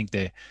 So I think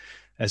they,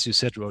 as you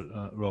said,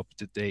 Rob,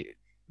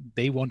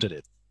 they wanted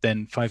it.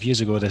 Then 5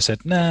 years ago they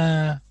said,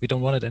 nah, we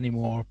don't want it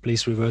anymore.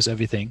 Please reverse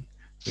everything.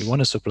 We want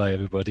to supply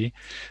everybody,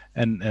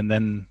 and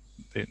then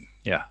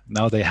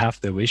now they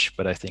have their wish,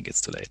 but I think it's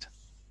too late.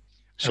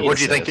 So what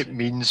do you think it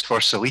means for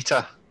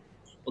Solita?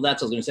 Well,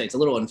 that's what I was going to say. It's a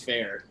little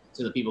unfair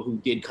to the people who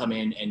did come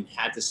in and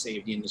had to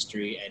save the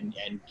industry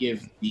and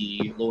give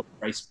the lower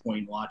price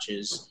point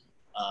watches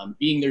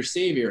being their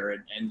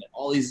savior, and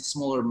all these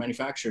smaller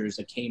manufacturers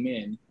that came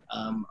in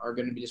are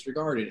going to be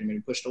disregarded and going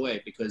to be pushed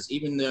away, because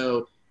even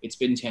though it's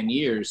been 10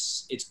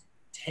 years, it's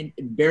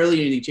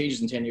barely any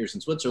changes in 10 years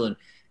in Switzerland,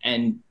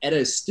 and ETA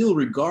is still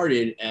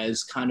regarded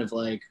as kind of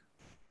like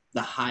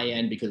the high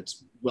end because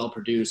it's well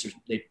produced, or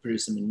they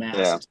produce them in mass.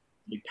 Yeah. It's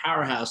a big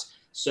powerhouse.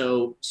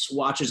 So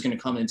Swatch is going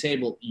to come in the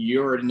table.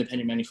 You're an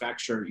independent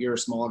manufacturer. You're a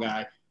small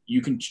guy.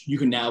 You can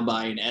now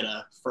buy an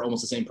ETA for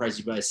almost the same price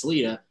you buy a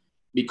Solita,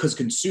 because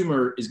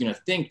consumer is going to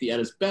think the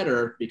ETA is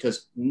better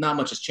because not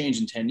much has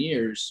changed in 10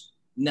 years.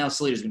 Now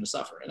Solita is going to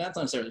suffer, and that's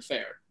not necessarily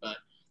fair, but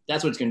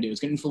that's what it's going to do.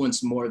 It's going to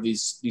influence more of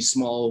these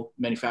small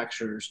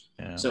manufacturers.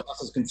 Yeah. So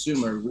us as a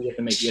consumer, we have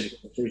to make the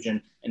educated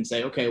decision and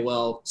say, okay,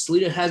 well,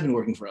 Solita has been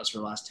working for us for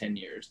the last 10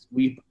 years.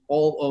 We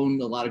all own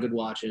a lot of good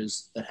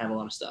watches that have a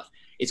lot of stuff.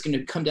 It's going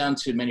to come down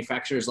to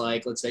manufacturers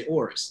like, let's say,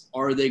 Oris.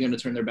 Are they going to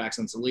turn their backs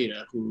on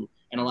Solita,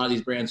 and a lot of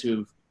these brands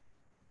who've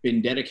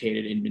been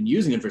dedicated and been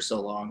using them for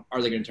so long,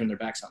 are they going to turn their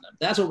backs on them?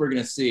 That's what we're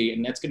going to see,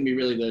 and that's going to be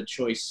really the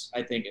choice,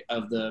 I think,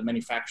 of the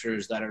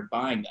manufacturers that are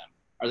buying them.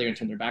 Are they going to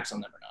turn their backs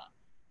on them or not?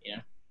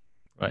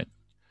 Right.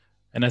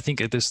 And I think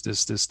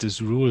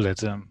this rule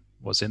that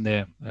was in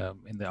there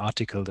in the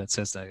article that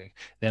says that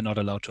they're not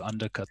allowed to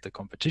undercut the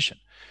competition,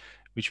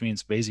 which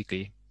means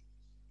basically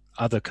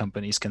other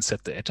companies can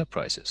set the ETA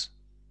prices,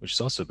 which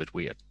is also a bit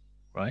weird.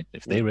 Right?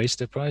 If they raise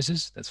their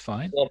prices, that's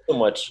fine. Not so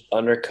much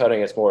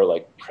undercutting, it's more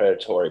like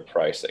predatory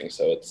pricing.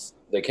 So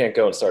they can't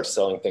go and start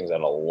selling things at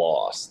a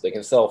loss. They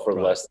can sell for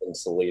less than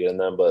Solita in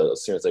them, but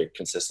as soon as they're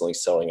consistently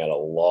selling at a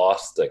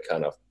loss to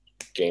kind of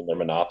gain their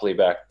monopoly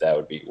back, that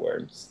would be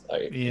where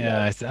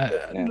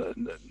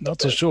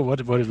not so sure what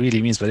it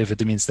really means, but if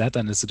it means that,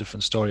 then it's a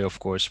different story, of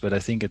course. But I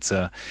think it's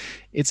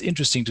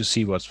interesting to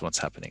see what's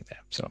happening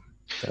there. So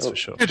that's for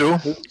sure.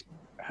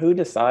 Who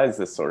decides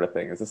this sort of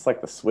thing? Is this like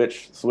the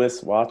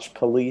Swiss watch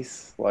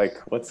police? Like,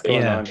 what's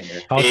going on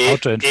here? How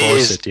to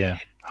enforce it? Yeah.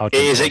 It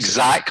is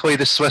exactly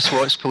the Swiss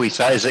watch police.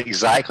 That is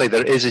exactly,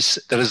 there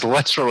is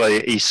literally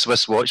a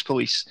Swiss watch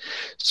police.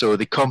 So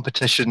the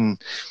competition,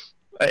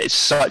 it's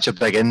such a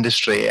big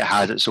industry. It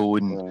has its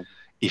own,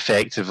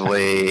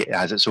 effectively, it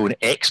has its own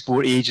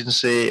export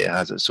agency. It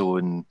has its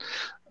own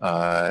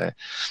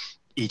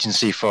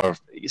agency for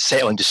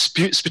settling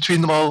disputes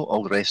between them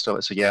all the rest of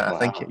it. So yeah, I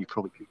think Wow. you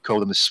probably could call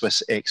them the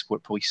Swiss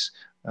export police.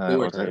 They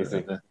were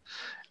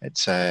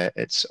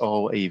It's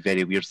all a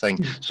very weird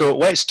thing. So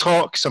let's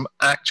talk some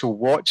actual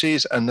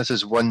watches, and this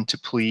is one to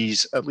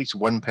please at least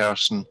one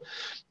person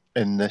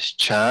in this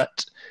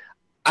chat.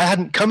 I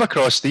hadn't come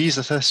across these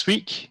this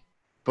week,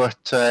 but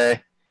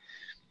 3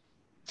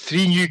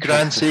 new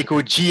Grand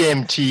Seiko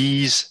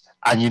GMTs,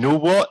 and you know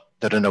what?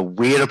 They're in a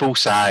wearable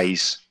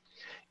size.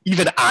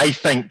 Even I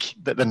think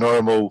that the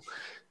normal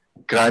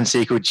Grand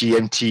Seiko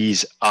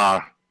GMTs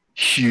are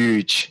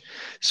huge.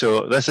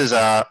 So this is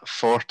a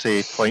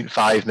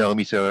 40.5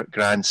 millimeter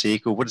Grand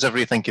Seiko. What does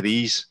everybody think of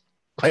these?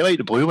 Quite like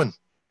the blue one.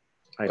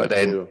 I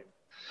do.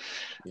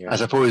 Yeah. I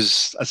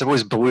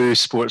suppose blue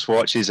sports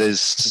watches is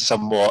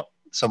somewhat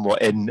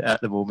in at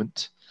the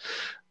moment.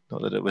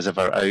 Not that it was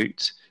ever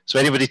out. So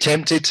anybody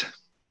tempted?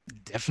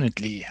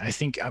 Definitely. I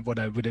think what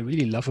I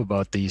really love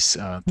about these,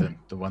 the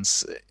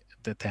ones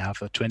that they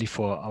have a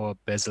 24-hour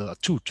bezel, or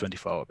 2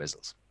 24-hour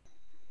bezels.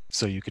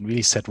 So you can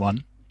really set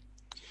one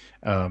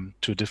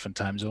to a different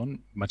time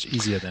zone much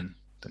easier than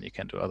you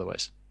can do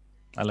otherwise.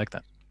 I like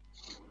that.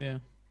 Yeah.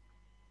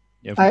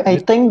 I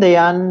think they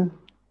aren't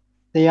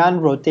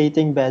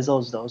rotating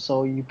bezels though,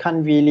 so you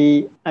can't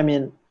really, I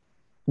mean,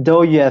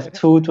 though you have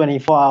 2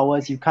 24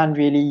 hours, you can't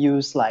really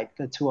use like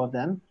the 2 of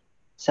them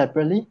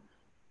separately.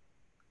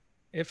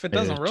 If it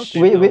doesn't rotate,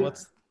 you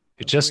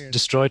just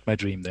destroyed my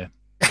dream there.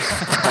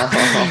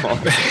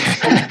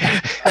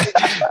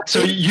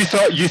 So you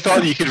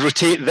thought you could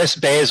rotate this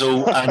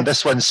bezel and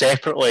this one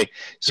separately,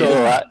 so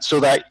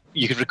that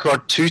you could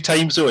record 2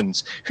 time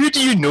zones. Who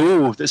do you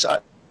know that's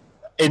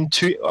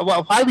into?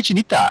 Well, why would you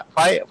need that?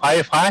 Why?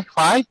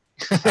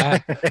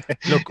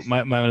 Look,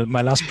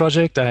 my last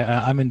project,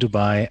 I'm in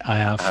Dubai. I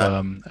have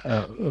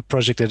a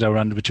project that I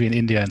run between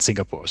India and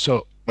Singapore.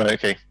 So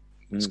okay,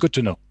 it's good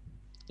to know.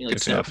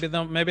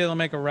 Maybe they'll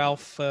make a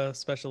Ralph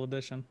special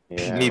edition.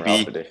 Yeah, maybe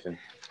Ralph edition.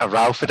 A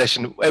Ralph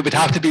edition. It would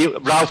have to be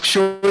Ralph.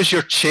 Show us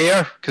your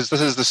chair, because this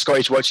is the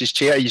Scottish Watches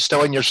chair. Are you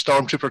still in your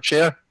Stormtrooper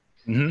chair?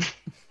 Mm-hmm.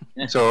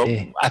 So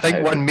I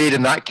think one made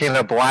in that kind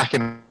of black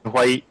and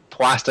white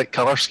plastic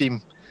color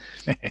scheme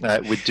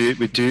would do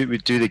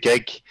the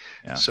gig.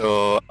 Yeah.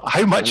 So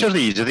how much are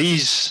these? Are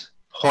these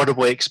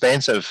horribly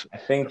expensive? I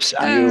think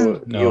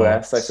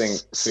US. I think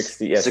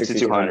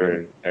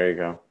 6,200. There you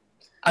go.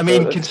 I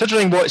mean,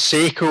 considering what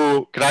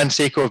Grand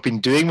Seiko have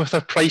been doing with their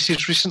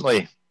prices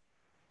recently,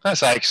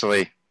 that's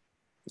actually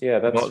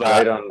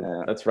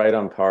that's right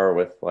on par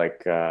with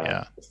like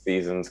the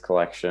Seasons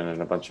collection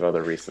and a bunch of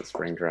other recent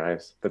spring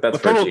drives. But that's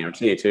for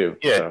GMT too.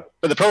 Yeah, so.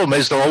 But the problem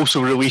is they'll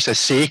also release a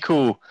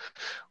Seiko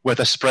with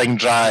a spring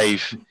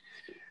drive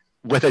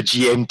with a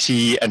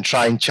GMT and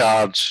try and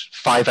charge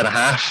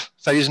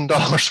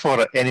 $5,500 for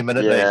it any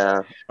minute.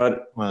 Yeah,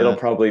 but it'll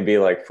probably be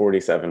like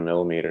 47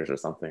 millimeters or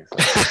something.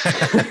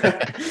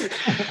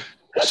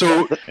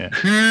 So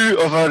who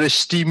of our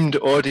esteemed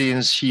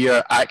audience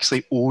here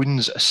actually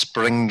owns a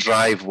spring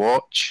drive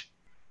watch?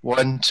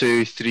 1,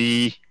 2,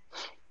 3.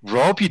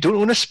 Rob, you don't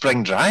own a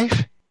spring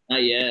drive?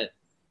 Not yet.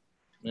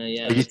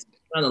 It's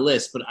on the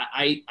list, but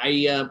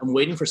I'm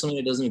waiting for something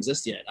that doesn't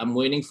exist yet. I'm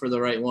waiting for the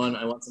right one.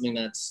 I want something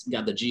that's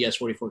got the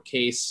GS44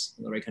 case,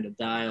 the right kind of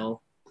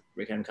dial,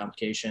 right kind of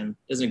complication.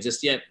 Doesn't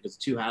exist yet because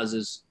 2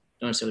 houses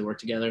don't necessarily work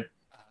together.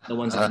 The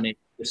ones that make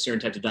the certain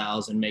type of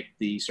dials and make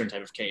the certain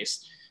type of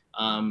case.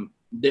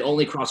 The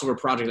only crossover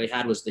project I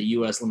had was the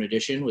US limited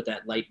edition with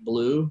that light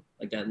blue,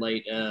 like that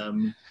light,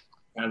 kind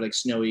of like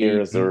snowy.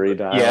 Irizuri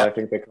dial, I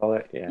think they call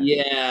it.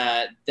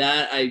 Yeah,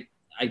 that I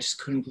just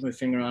couldn't put my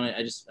finger on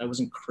it. I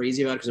wasn't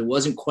crazy about it because it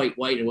wasn't quite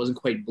white. It wasn't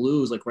quite blue.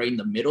 It was like right in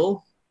the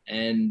middle.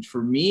 And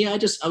for me, I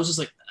was just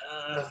like,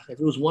 if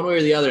it was one way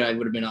or the other, I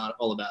would have been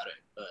all about it.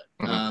 But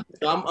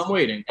so I'm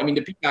waiting. I mean,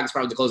 the Peacock is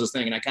probably the closest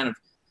thing, and I'm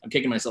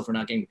kicking myself for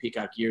not getting the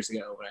Peacock years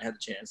ago when I had the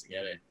chance to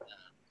get it.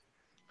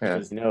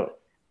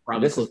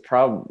 This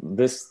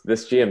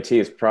GMT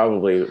is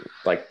probably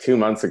like 2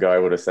 months ago. I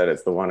would have said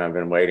it's the one I've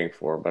been waiting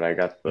for, but I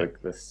got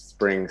the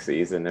spring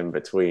season in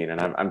between, and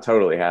I'm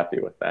totally happy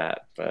with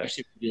that. But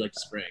actually, you like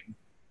the spring?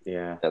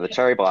 Yeah, the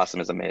cherry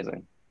blossom is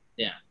amazing.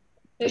 Yeah,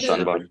 they did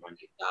a pretty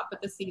good job with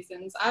the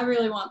seasons. I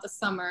really want the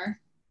summer,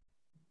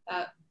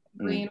 that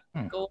green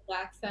gold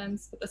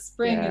accents, but the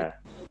spring is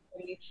really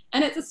pretty,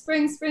 and it's a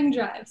spring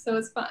drive, so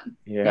it's fun.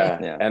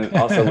 Yeah. And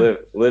also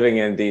living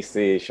in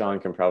DC, Sean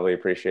can probably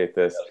appreciate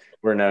this.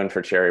 We're known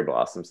for cherry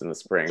blossoms in the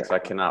spring, so I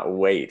cannot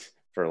wait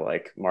for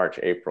like March,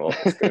 April.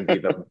 It's going to be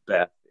the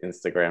best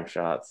Instagram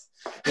shots.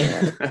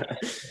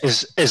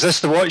 Is this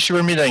the watch you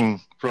were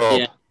meaning,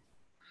 Rob?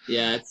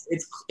 Yeah,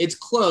 it's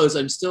close.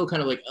 I'm still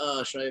kind of like,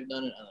 should I have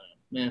done it? I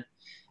don't know. Man.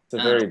 It's a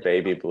very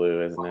baby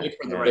blue, isn't it?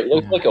 It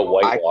looks like a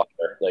White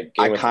Walker.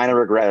 I kind of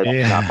regret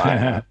not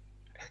buying it.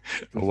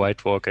 A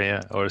White Walker,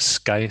 yeah, or a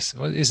Sky.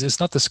 Well, it's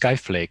not the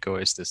Skyflake,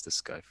 or is this the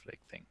Skyflake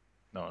thing?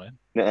 No,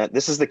 right?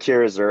 This is the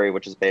Kirizuri,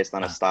 which is based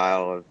on a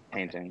style of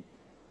painting.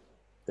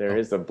 There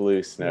is a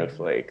blue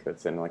snowflake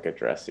that's in like a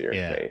dressier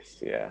case.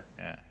 Yeah,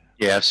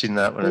 I've seen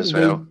that one as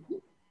well.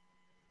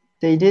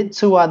 they did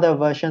 2 other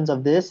versions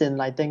of this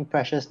in, I think,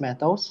 precious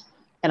metals.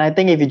 And I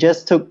think if you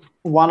just took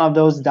one of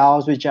those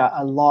dials, which are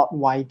a lot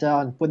whiter,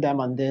 and put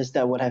them on this,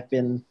 that would have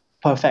been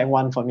perfect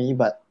one for me.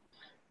 But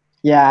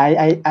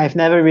yeah, I've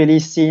never really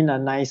seen a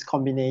nice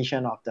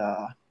combination of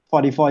the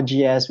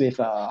 44GS with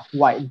a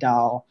white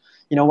dial.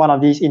 One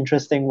of these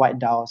interesting white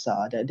dials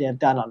that they have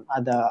done on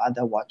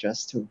other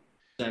watches too.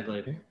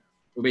 Exactly.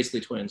 We're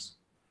basically twins.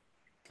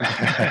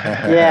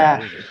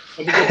 Yeah.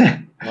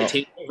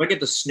 If I get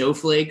the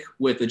Snowflake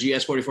with the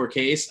GS44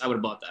 case, I would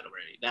have bought that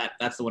already.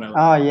 That's the one I would.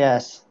 Oh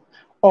yes.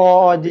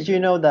 Or did you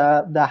know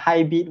the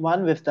high beat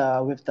one with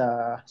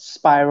the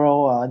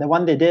spiral, the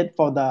one they did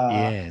for the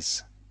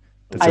Yes.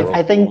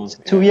 I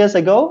think 2 years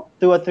ago,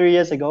 2 or 3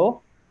 years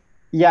ago.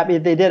 Yeah,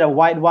 if they did a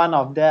white one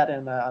of that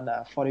and on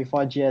the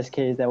 44GS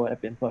case, that would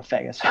have been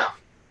perfect as well.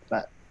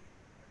 But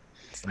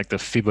it's like the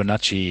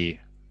Fibonacci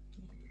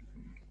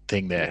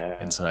thing there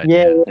inside.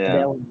 Yeah.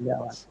 That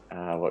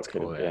one. What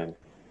could have been.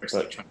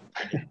 But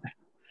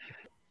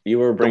you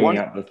were bringing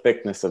up the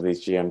thickness of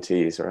these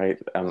GMTs, right?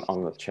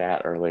 On the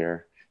chat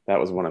earlier. That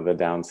was one of the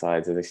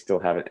downsides. That they still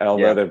haven't,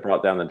 although they've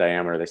brought down the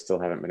diameter, they still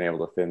haven't been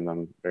able to thin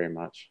them very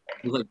much.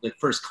 Like the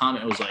first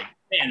comment was like,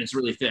 "Man, it's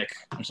really thick,"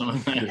 or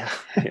something like that.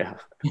 Yeah.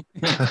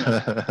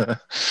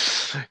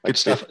 Like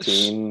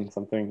 15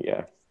 something.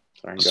 Yeah.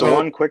 Sorry, so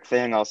one quick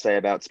thing I'll say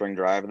about Spring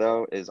Drive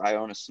though is I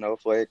own a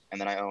Snowflake, and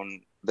then I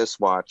own this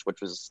watch, which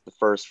was the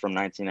first from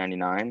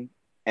 1999,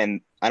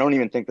 and I don't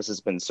even think this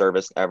has been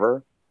serviced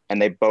ever,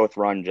 and they both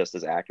run just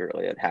as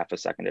accurately at half a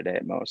second a day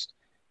at most.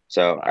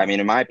 So, I mean,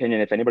 in my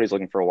opinion, if anybody's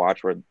looking for a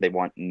watch where they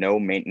want no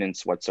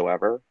maintenance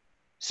whatsoever,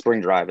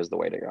 Spring Drive is the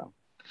way to go.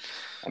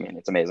 I mean,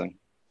 it's amazing.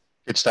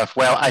 Good stuff.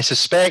 Well, I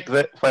suspect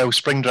that while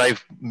Spring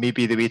Drive may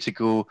be the way to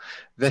go,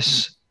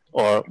 this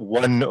or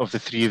one of the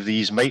 3 of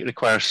these might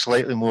require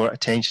slightly more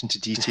attention to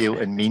detail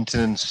and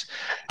maintenance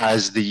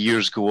as the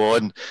years go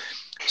on.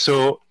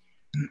 So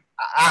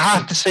I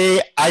have to say,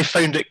 I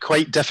found it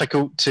quite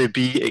difficult to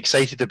be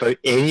excited about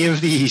any of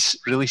these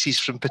releases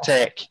from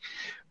Patek.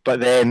 But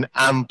then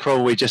I'm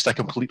probably just a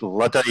complete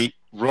Luddite.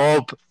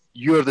 Rob,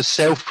 you're the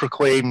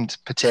self-proclaimed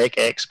Patek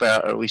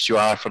expert, or at least you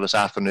are for this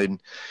afternoon.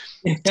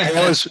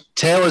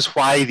 Tell us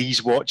why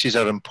these watches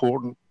are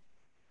important.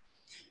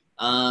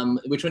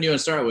 Which one do you want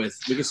to start with?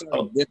 We can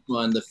start with this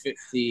one, the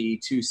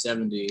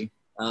 5270.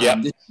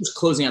 This is just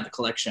closing out the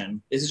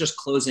collection. This is just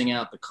closing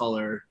out the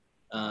color.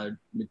 I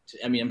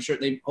mean, I'm sure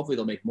hopefully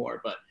they'll make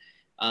more, but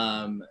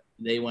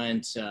they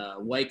went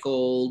white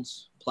gold,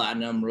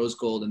 platinum, rose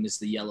gold, and this is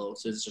the yellow.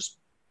 So it's just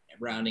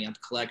rounding out the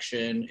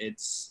collection.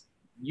 It's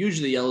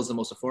usually yellow is the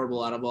most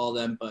affordable out of all of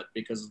them, but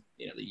because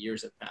the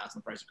years have passed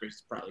and the price increase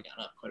has probably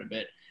gone up quite a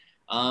bit.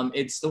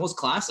 It's the most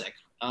classic,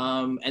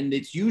 and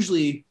it's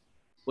usually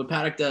what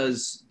Patek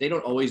does. They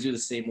don't always do the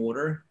same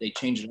order. They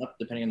change it up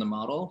depending on the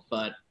model,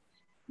 but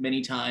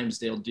many times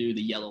they'll do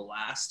the yellow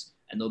last,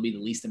 and they'll be the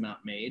least amount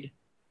made.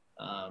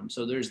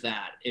 So there's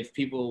that. If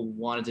people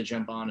wanted to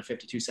jump on a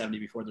 5270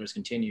 before they're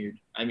discontinued,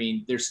 I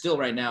mean, there's still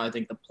right now, I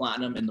think the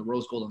platinum and the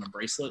rose gold on the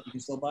bracelet you can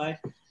still buy,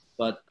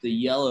 but the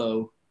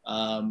yellow,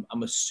 I'm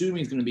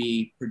assuming is going to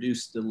be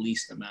produced the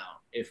least amount.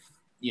 If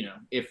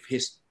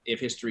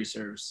history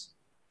serves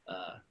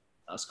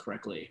us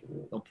correctly,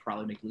 they'll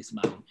probably make the least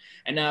amount.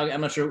 And now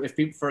I'm not sure if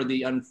people, for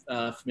the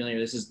unfamiliar,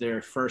 this is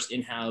their first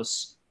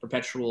in-house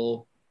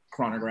perpetual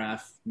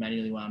chronograph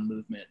manually wound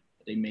movement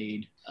that they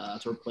made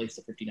to replace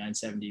the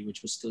 5970,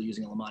 which was still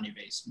using a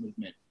Lemania-based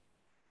movement.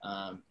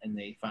 And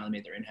they finally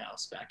made their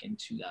in-house back in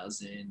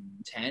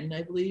 2010,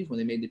 I believe, when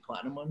they made the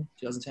platinum one.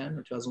 2010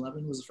 or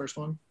 2011 was the first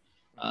one.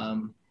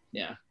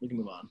 Yeah, we can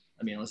move on.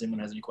 I mean, unless anyone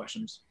has any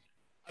questions.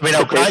 I mean,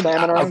 I'll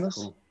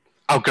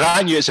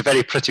grant you it's a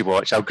very pretty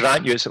watch. I'll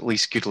grant you it's at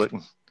least good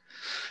looking,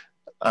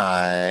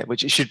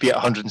 which it should be at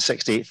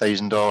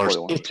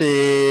 $168,000. It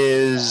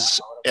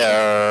is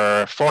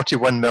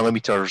 41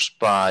 millimeters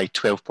by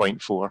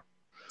 12.4.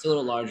 It's a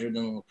little larger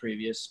than the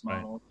previous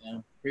model. Right. Yeah,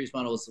 the previous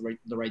model was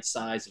the right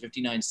size. The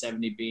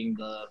 5970 being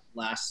the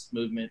last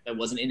movement that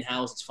wasn't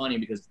in-house. It's funny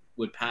because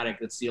with Patek,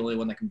 that's the only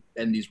one that can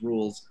bend these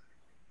rules.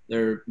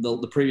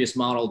 The previous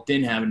model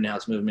didn't have an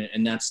in-house movement,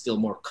 and that's still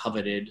more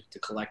coveted to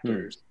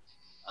collectors.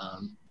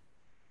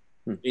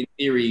 In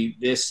theory,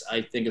 this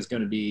I think is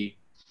going to be,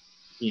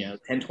 10,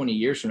 20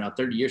 years from now,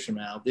 30 years from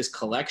now, this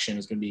collection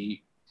is going to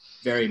be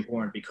very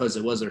important because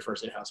it was their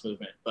first in-house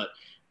movement. But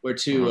we're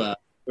too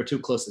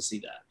close to see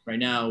that. Right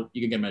now,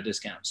 you can get them at a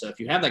discount. So if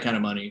you have that kind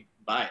of money,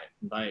 buy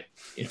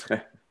it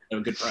at a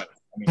good price.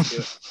 I mean, do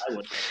it. I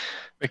would.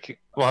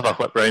 We'll have a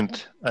whip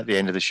round at the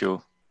end of the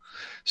show.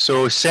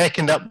 So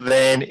second up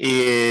then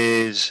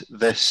is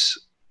this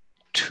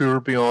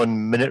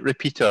Tourbillon minute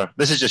repeater.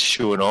 This is just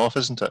showing off,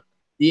 isn't it?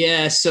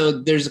 Yeah, so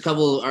there's a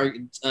couple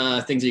things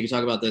that you can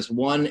talk about this.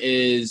 One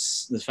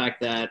is the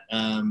fact that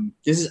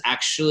this is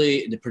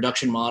actually the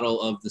production model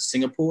of the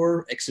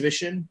Singapore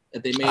exhibition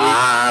that they made.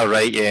 Ah,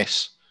 right,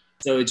 yes.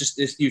 So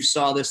you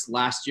saw this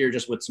last year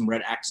just with some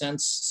red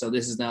accents. So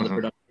this is now the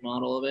production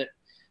model of it.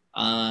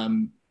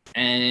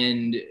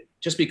 And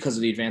just because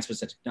of the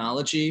advancements in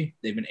technology,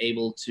 they've been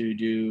able to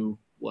do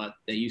what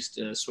they used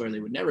to swear they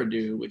would never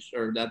do,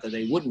 that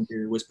they wouldn't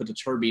do, was put the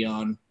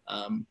tourbillon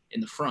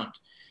in the front.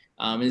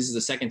 And this is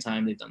the second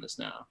time they've done this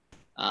now.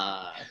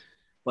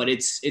 But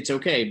it's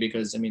okay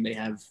because, I mean, they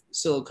have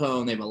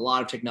silicone, they have a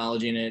lot of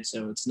technology in it.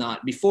 So it's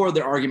not, before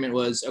the argument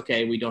was,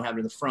 okay, we don't have it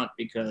in the front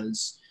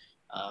because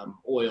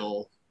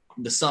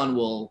the sun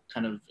will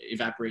kind of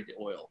evaporate the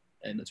oil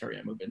in the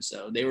tourbillon movement.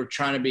 So they were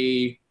trying to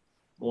be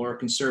more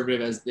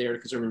conservative, as they're a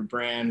conservative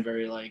brand,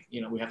 very like,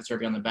 we have the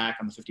tourbillon on the back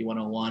on the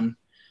 5101.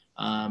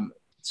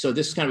 So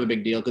this is kind of a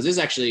big deal because this is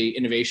actually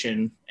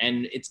innovation,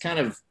 and it's kind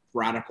of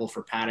radical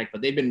for Paddock,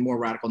 but they've been more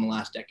radical in the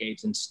last decade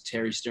since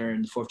Terry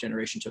Stern, the fourth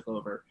generation, took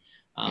over.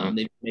 They've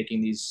been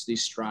making these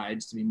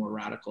strides to be more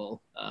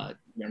radical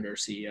under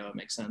CEO. It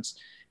makes sense.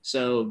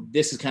 So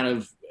this is kind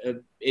of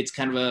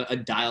a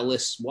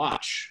dial-less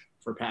watch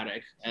for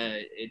Paddock.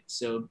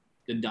 So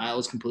the dial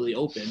is completely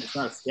open. It's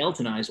not a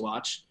skeletonized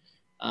watch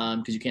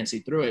because you can't see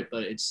through it,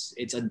 but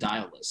it's a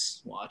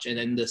dial-less watch. And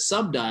then the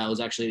sub dial is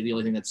actually the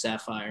only thing that's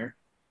sapphire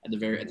at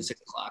the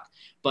 6 o'clock.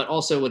 But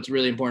also what's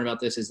really important about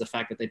this is the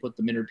fact that they put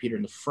the minute repeater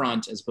in the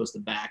front as opposed to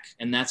the back.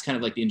 And that's kind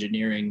of like the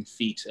engineering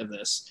feat of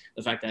this.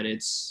 The fact that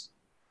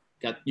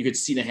you could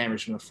see the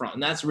hammers from the front,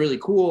 and that's really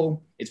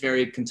cool. It's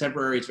very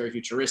contemporary. It's very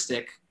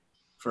futuristic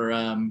for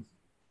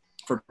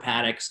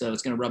Paddock. So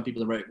it's going to rub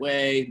people the right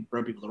way,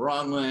 rub people the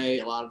wrong way.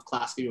 A lot of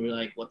class people will be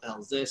like, what the hell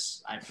is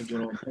this? I put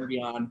doing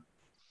tourbillon.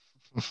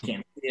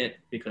 Can't see it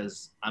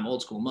because I'm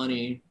old school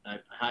money. I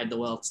hide the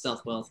wealth,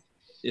 stealth wealth.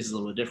 This is a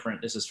little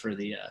different. This is for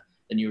the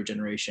newer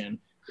generation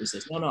who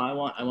says, no, I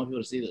want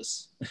people to see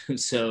this.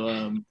 So,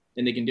 and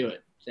they can do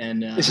it.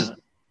 And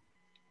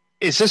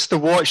is this the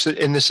watch that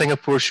in the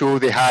Singapore show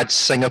they had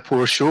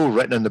Singapore show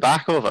written on the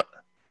back of it?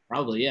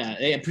 Probably, yeah.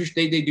 They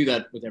do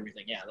that with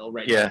everything. Yeah, they'll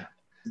write. Yeah.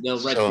 They'll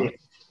write. So,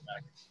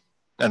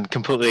 and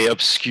completely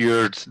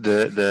obscured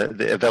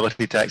the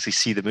ability to actually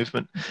see the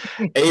movement.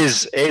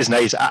 It is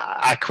nice.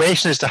 I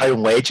question as to how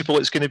legible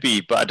it's going to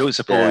be, but I don't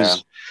suppose.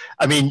 Yeah.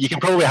 I mean, you can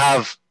probably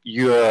have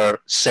your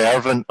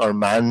servant or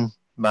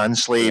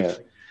manslave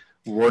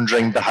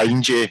wandering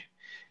behind you.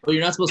 Well,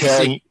 you're not supposed to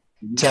see.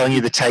 Telling you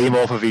the time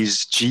off of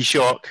his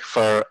G-Shock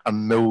for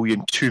 $1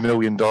 million, $2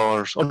 million.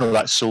 Oh no,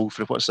 that's sold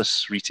for, what's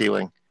this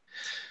retailing?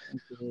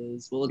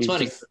 Well, it's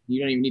funny.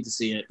 You don't even need to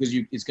see it because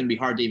it's going to be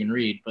hard to even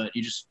read. But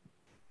you just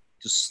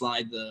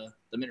slide the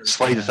minute.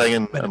 Slide the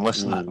thing and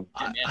listen.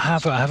 I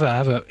have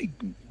a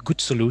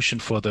good solution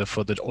for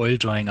the oil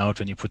drying out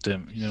when you put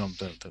the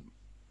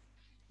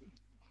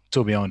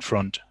tourbillon in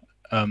front.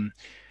 Did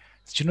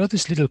you know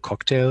these little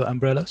cocktail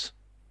umbrellas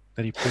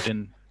that you put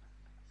in?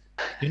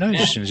 You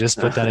just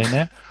put that in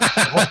there.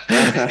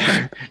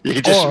 You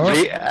can just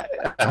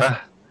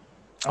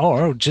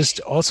or just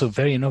also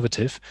very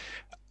innovative,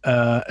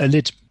 a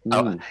lid.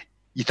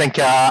 You think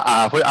a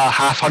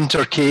half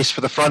hunter case for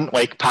the front,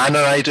 like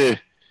Panerai do?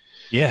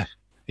 Yeah,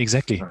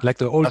 exactly, like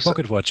the old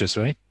pocket watches,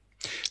 right?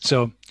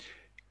 So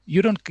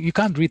you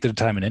can't read the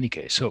time in any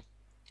case. So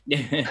you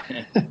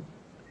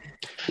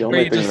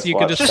make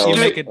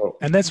it,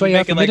 and that's why you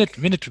have a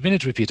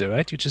minute repeater,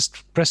 right? You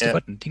just press the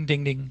button, ding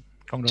ding ding.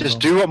 Just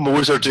do what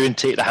Moors are doing,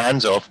 take the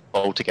hands off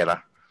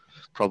altogether.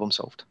 Problem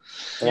solved.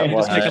 Yeah, you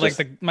just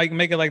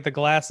make it like the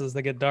glasses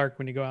that get dark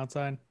when you go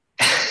outside.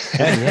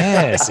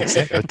 Yes,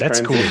 exactly.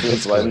 That's cool.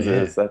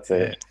 Lenses, that's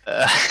it.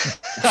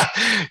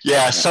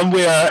 Yeah,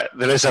 somewhere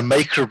there is a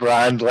micro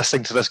brand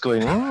listening to this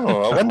going,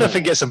 I wonder if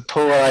we can get some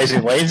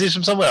polarizing lenses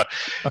from somewhere.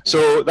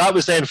 So that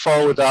was then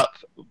followed up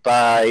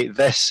by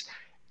this.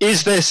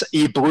 Is this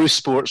a blue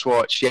sports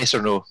watch? Yes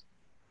or no?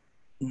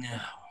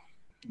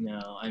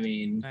 No, I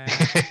mean,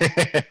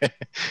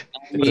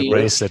 put a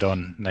bracelet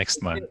on next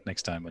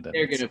time with that.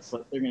 They're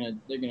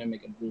gonna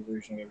make a blue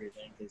version of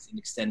everything because you can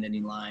extend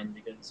any line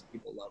because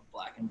people love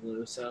black and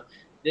blue. So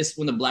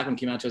when the black one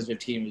came out,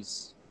 2015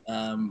 was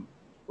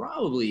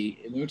probably,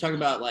 when we were talking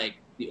about like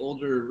the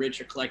older,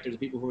 richer collectors, the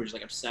people who were just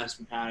like obsessed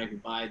with Paddock, who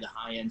buy the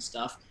high end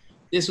stuff.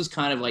 This was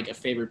kind of like a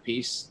favorite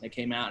piece that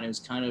came out, and it was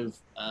kind of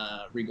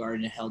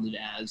regarded and held it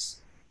as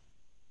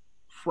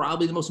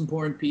probably the most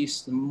important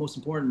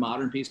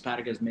modern piece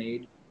Paddock has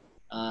made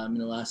in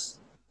the last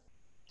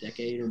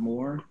decade or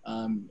more,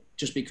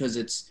 just because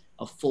it's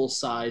a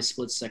full-size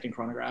split-second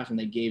chronograph, and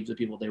they gave the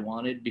people what they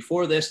wanted.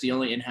 Before this, the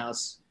only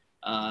in-house,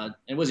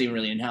 it wasn't even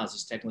really in-house,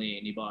 it's technically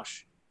a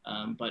Bosch,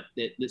 but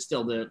it's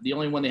still the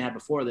only one they had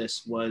before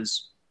this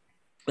was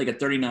like a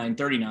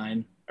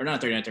 3939, or not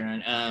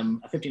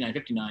 3939, a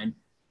 5959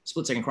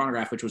 split-second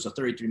chronograph, which was a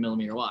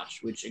 33mm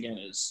watch, which again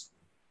is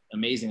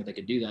amazing that they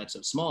could do that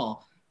so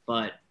small.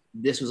 But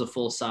this was a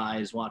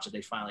full-size watch that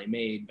they finally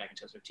made back in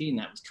 2015.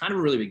 That was kind of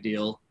a really big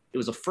deal. It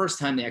was the first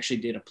time they actually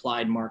did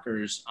applied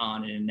markers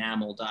on an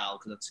enamel dial,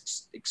 because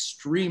that's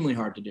extremely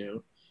hard to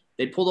do.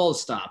 They pulled all the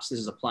stops. This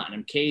is a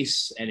platinum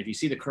case, and if you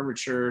see the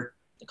curvature,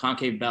 the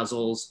concave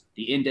bezels,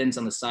 the indents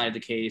on the side of the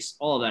case,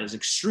 all of that is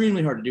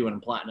extremely hard to do on a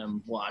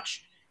platinum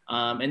watch.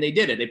 And they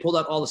did it. They pulled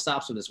out all the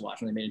stops with this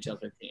watch when they made it in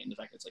 2015. The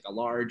fact that it's like a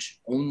large,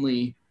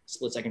 only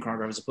split-second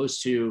chronograph, as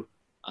opposed to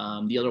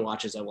the other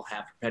watches that will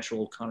have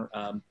perpetual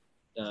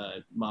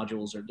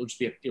modules, or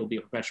it'll be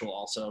a perpetual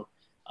also.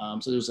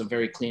 So there's a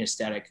very clean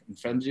aesthetic. And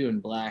Fremdu in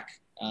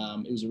black,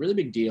 it was a really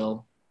big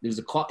deal.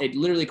 It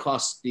literally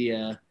cost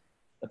the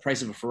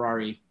price of a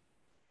Ferrari.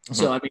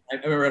 So I mean, I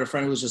remember I had a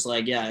friend who was just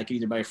like, "Yeah, I could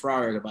either buy a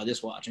Ferrari or I could buy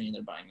this watch," and he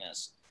ended up buying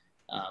this,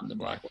 the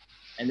black one.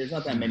 And there's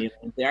not that many of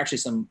them. There are actually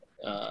some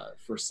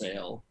for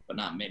sale, but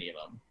not many of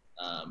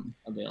them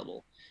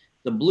available.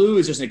 The blue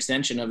is just an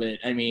extension of it.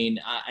 I mean,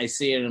 I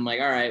see it and I'm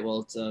like, all right, well,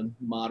 it's a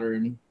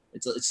modern.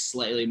 It's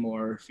slightly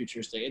more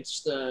futuristic.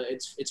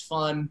 It's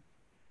fun.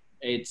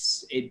 It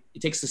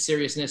takes the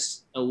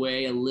seriousness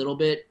away a little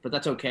bit, but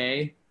that's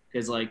okay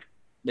because like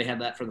they had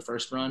that for the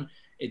first run.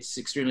 It's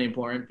extremely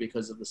important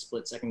because of the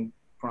split-second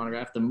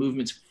chronograph. The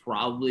movement's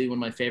probably one of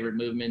my favorite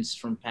movements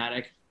from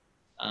Patek,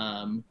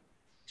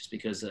 just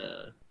because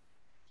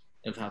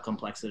of how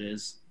complex it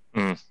is.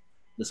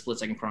 The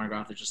split-second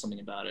chronograph, there's just something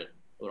about it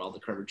with all the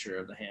curvature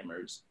of the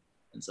hammers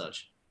and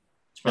such.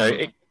 It's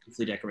probably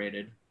beautifully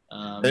decorated.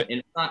 And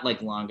it's not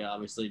like Lange,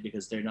 obviously,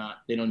 because they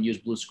don't use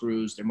blue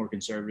screws. They're more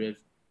conservative,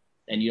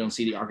 and you don't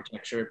see the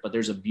architecture. But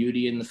there's a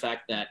beauty in the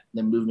fact that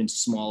the movement's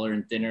smaller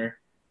and thinner,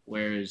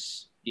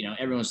 whereas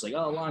everyone's like,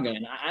 oh, Lange,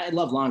 and I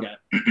love Lange.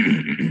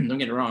 Don't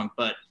get it wrong,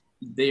 but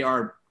they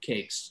are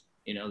cakes.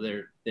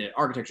 The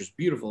architecture is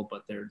beautiful,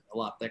 but they're a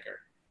lot thicker,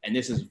 and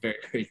this is very,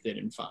 very thin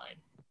and fine.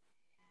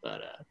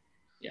 But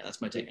yeah,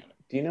 that's my take on it.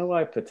 Do you know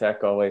why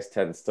Patek always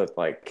tends to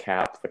like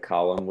cap the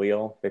column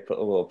wheel? They put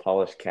a little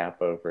polished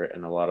cap over it,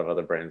 and a lot of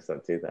other brands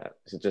don't do that.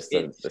 Is it just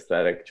an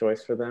aesthetic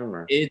choice for them,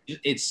 or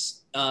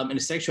it's an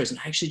aesthetic choice? And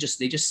actually,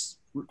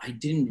 I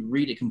didn't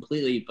read it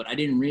completely, but I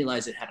didn't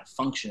realize it had a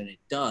function, and it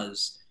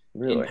does.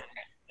 Really?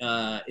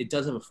 It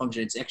does have a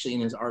function. It's actually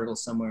in his article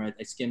somewhere.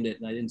 I skimmed it,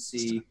 and I didn't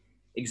see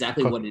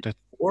exactly what it's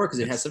for because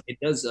it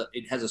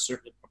has a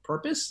certain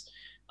purpose.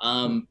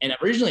 And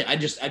originally, I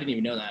didn't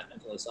even know that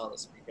until I saw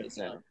this because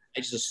I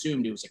just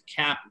assumed it was a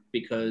cap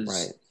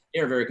because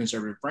they're a very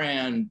conservative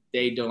brand.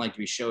 They don't like to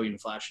be showy and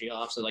flashy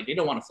off. So like they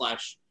don't want to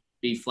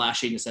be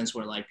flashy in the sense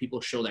where like people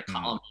show that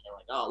column and they're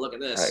like, oh, look at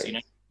this,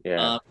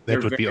 Yeah,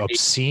 that would be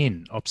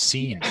obscene.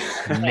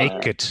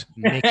 naked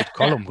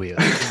column wheel.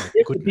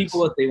 Give the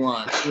people what they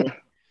want.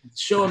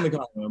 Show them the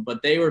column,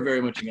 but they were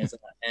very much against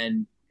that.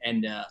 And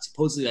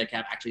supposedly that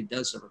cap actually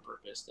does serve a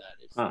purpose that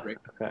if Rick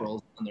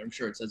rolls on there, I'm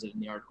sure it says it in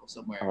the article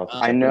somewhere.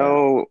 I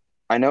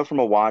know from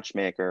a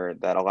watchmaker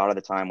that a lot of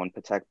the time when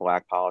Patek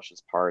black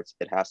polishes parts,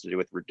 it has to do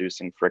with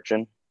reducing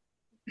friction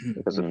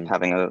because of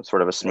having a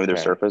sort of a smoother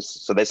surface.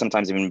 So they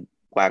sometimes even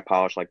black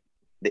polish like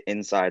the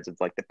insides of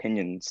like the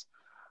pinions,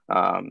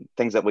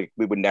 things that we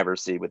would never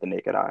see with the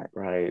naked eye.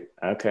 Right.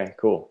 Okay,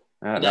 cool.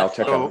 I'll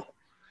check out.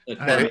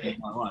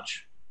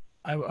 Watch.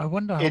 I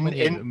wonder how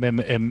many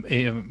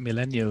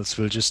millennials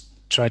will just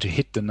try to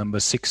hit the number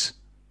 6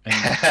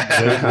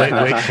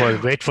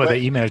 and wait for the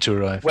email to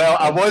arrive. Well,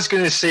 I was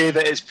going to say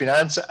that it's been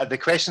answered. The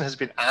question has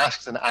been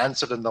asked and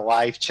answered in the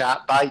live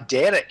chat by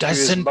Derek, who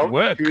is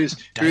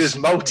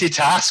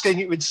multitasking,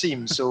 it would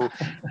seem. So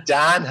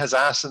Dan has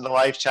asked in the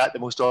live chat the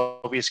most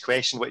obvious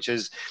question, which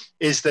is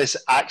this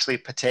actually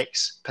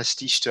Patek's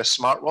pastiche to a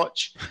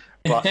smartwatch?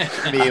 But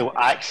mail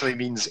actually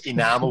means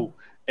enamel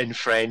in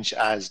French,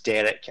 as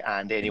Derek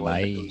and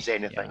anyone that knows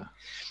anything.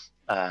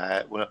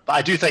 But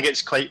I do think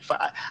it's quite fun.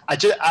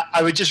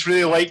 I would just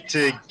really like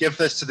to give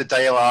this to the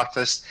dial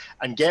artist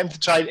and get him to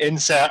try and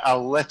insert a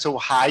little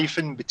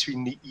hyphen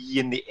between the E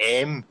and the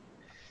M,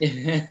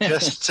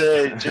 just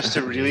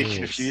to really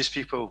confuse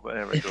people. But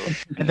there we go.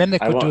 And then they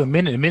could do a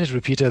minute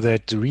repeater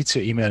that reads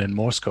your email in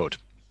Morse code.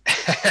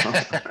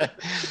 There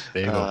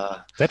you go.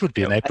 That would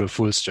be an April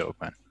Fool's joke,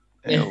 man.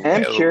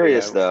 I'm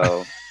curious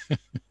though.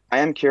 I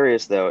am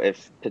curious though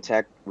if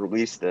Patek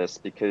released this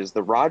because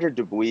the Roger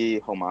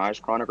Dubuis homage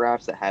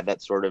chronographs that have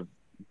that sort of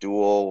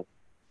dual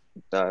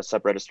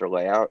sub-register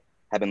layout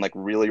have been like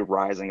really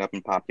rising up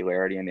in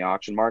popularity in the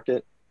auction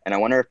market, and I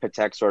wonder if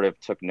Patek sort of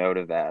took note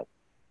of that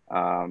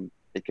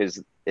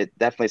because it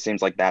definitely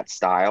seems like that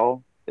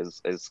style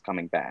is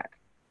coming back.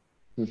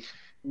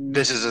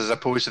 This is as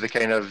opposed to the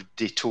kind of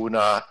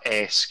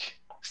Daytona-esque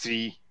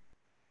 3.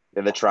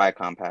 Yeah, the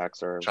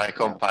tri-compacts or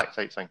tri-compact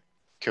type thing.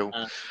 Cool.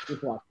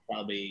 This watch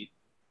probably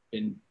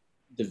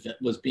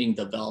was being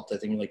developed, I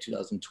think, in like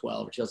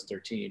 2012 or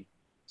 2013.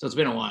 So it's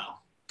been a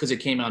while because it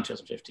came out in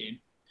 2015.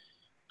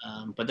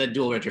 But that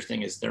dual register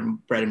thing is their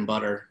bread and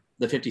butter.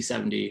 The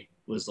 5070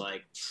 was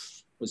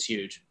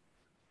huge.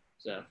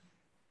 So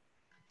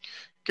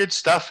good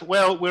stuff.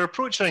 Well, we're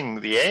approaching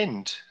the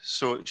end,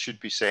 so it should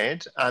be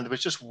said. And there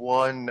was just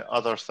one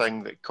other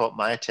thing that caught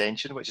my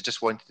attention, which I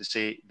just wanted to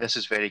say, this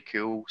is very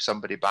cool.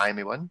 Somebody buy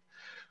me one.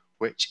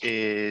 Which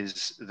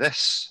is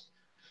this.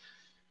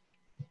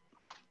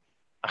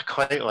 I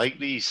quite like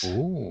these.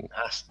 It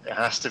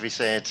has to be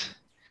said.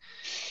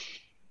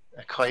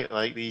 I quite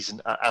like these,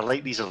 and I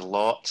like these a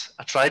lot.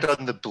 I tried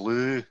on the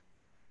blue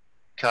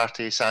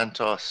Cartier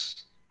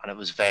Santos, and it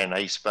was very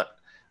nice, but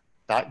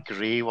that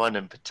grey one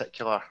in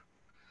particular,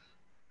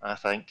 I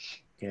think,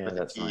 with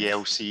the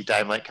ELC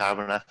Diamond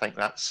Carbon, I think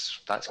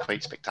that's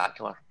quite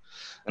spectacular.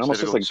 It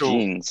almost looks like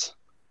jeans.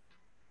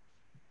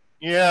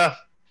 Yeah.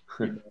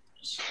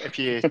 If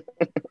you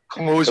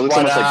close It looks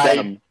one almost like eye,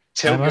 denim.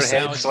 tilt your must-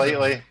 head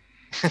slightly.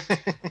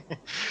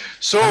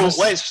 So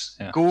let's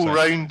go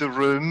round the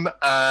room,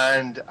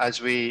 and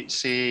as we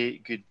say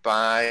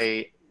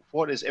goodbye,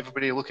 what is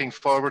everybody looking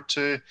forward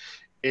to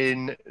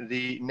in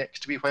the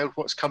next wee while?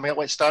 What's coming up?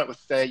 Let's start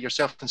with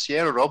yourself and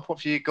Sierra. Rob, what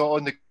have you got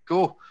on the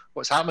go?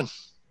 What's happening?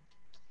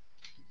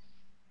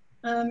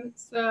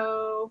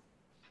 So,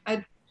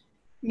 I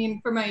mean,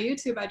 for my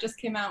YouTube, I just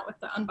came out with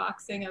the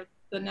unboxing of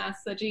the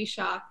NASA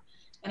G-Shock,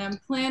 and I'm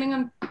planning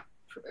on,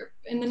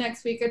 in the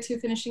next week or two,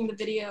 finishing the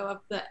video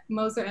of the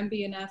Moser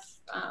MB&F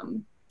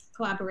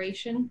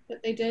collaboration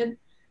that they did.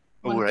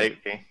 Oh, right,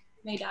 okay.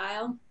 May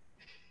Dial.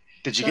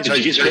 Did you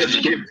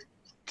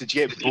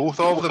get both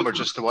of them or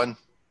just the one?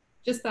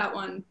 Just that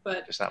one,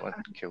 but just that one.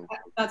 Cool.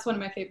 That's one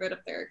of my favorite of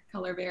their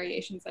color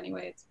variations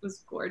anyway. It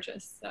was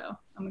gorgeous, so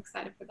I'm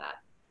excited for that.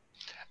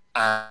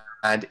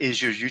 And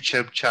is your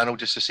YouTube channel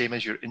just the same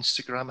as your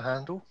Instagram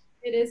handle?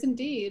 It is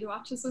indeed.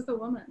 Watches with a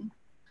Woman.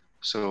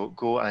 So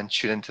go and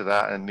tune into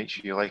that and make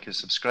sure you like and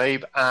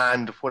subscribe.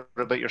 And what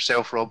about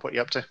yourself, Rob? What are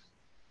you up to?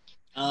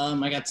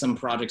 I got some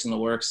projects in the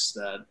works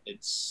that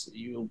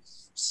you'll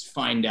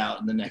find out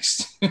in the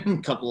next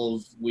couple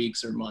of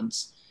weeks or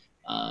months.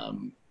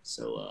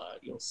 So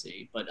you'll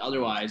see. But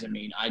otherwise, I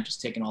mean, I've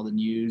just taken all the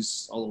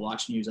news, all the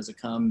watch news as it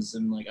comes,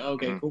 and like, oh,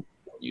 okay, cool.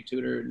 New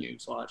Tudor, new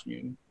Swatch,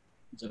 new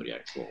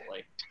Zodiac, cool.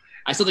 Like,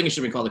 I still think it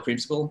should be called a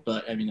creamsicle,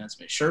 but I mean, that's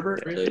me.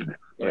 Sherbert, really?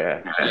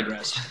 Yeah. I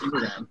digress.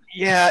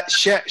 Yeah,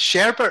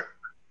 sherbet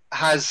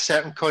has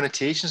certain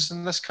connotations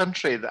in this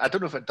country that I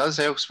don't know if it does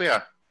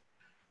elsewhere.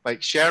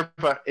 Like,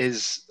 sherbet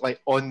is like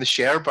on the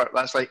sherbet.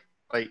 That's like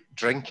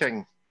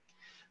drinking.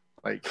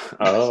 Like,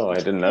 oh, I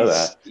didn't know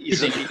that.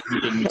 He's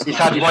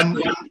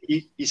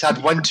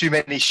had one too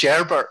many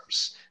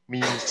sherbets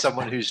means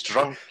someone who's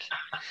drunk.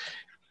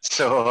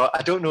 So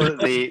I don't know that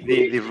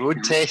they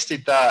road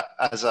tested that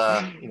as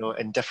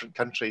in different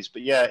countries.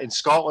 But yeah, in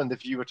Scotland,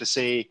 if you were to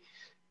say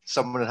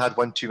someone had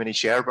one too many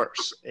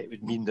sherbets, it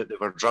would mean that they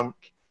were drunk.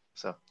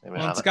 So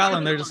well, in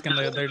Scotland, they're just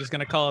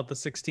gonna call it the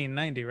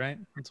 1690, right?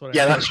 That's what.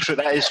 Yeah, that's true.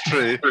 That is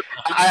true.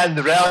 And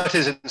the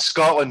relatives in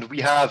Scotland,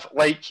 we have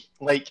like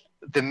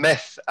the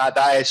myth that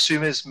I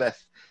assume is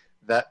myth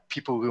that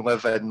people who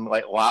live in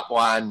like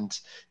Lapland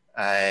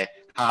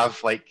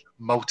have like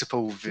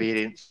multiple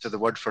variants to the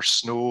word for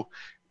snow.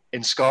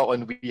 In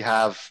Scotland, we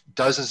have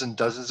dozens and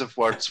dozens of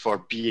words for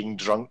being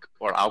drunk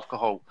or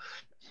alcohol.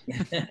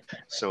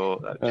 So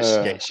that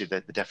just gets you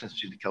the difference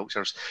between the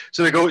cultures.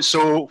 So there we go.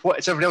 So what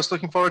is everybody else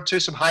looking forward to?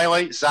 Some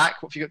highlights.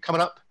 Zach, what have you got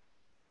coming up?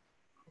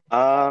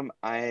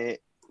 I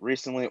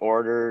recently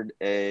ordered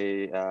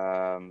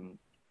a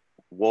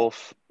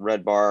Wolf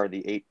Red Bar,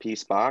 the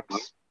 8-piece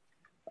box,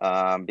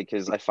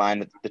 because I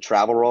find that the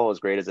travel roll, as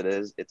great as it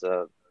is, it's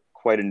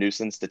quite a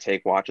nuisance to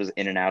take watches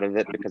in and out of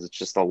it because it's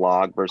just a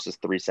log versus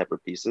 3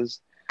 separate pieces.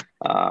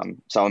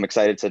 So I'm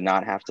excited to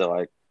not have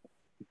to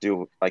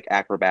do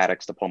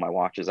acrobatics to pull my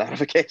watches out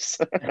of a case.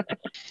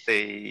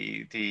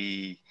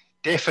 The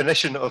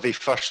definition of a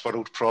first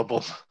world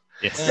problem.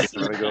 Yes.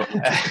 There we go.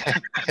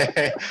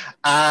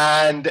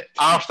 And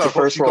Arthur,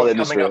 first world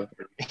industry.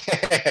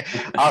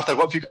 Arthur,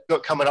 what have you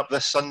got coming up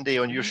this Sunday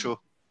on your show?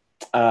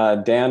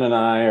 Dan and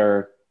I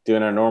are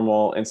doing our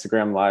normal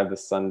Instagram live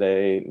this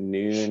Sunday,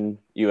 noon,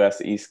 US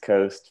East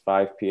Coast,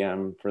 5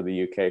 p.m. for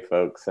the UK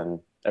folks,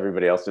 and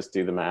everybody else just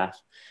do the math.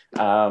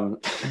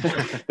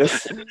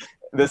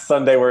 This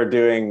Sunday we're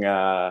doing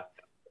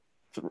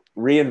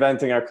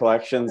reinventing our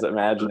collections,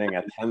 imagining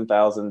a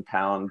 10,000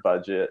 pound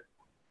budget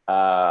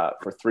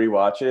for 3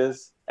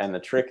 watches. And the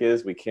trick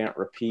is we can't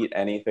repeat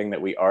anything that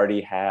we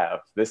already have.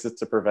 This is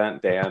to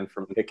prevent Dan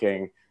from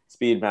picking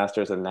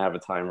Speedmasters and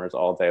Navitimers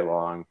all day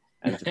long,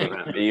 and to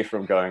prevent me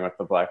from going with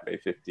the Black Bay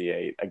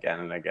 58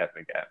 again and again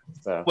and again.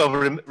 So, well,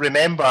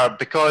 remember,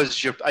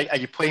 because are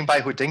you playing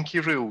by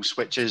Hodinkee rules,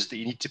 which is that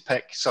you need to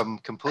pick some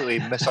completely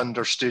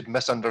misunderstood,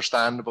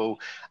 misunderstandable,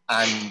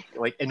 and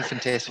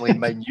infinitesimally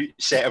minute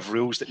set of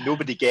rules that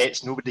nobody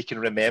gets, nobody can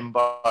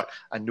remember,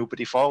 and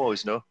nobody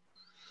follows. No.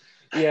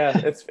 Yeah,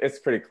 it's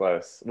pretty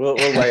close. We'll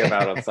lay them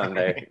out on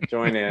Sunday.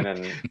 Join in,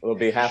 and it'll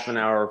be half an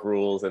hour of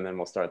rules, and then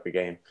we'll start the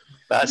game.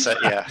 That's it,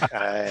 yeah.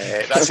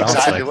 That's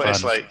exactly what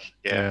it's like.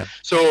 Yeah.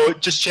 So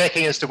just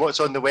checking as to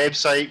what's on the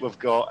website, we've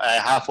got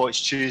Half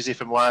Watch Tuesday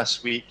from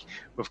last week.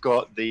 We've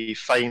got the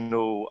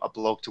final A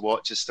Blog to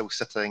Watch is still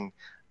sitting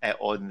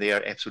on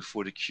there, episode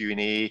 4 of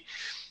Q&A.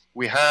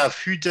 We have,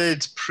 who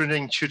did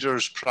Pruning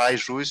Tudor's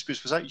Prize Rose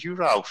Boots? Was that you,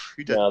 Ralph?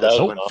 Who did this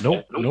one?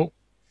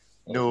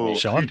 No,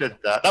 Sean? who did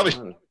that? That was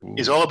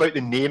is all about the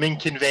naming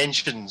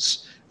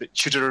conventions that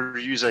Tudor are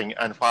using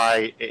and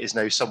why it is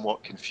now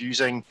somewhat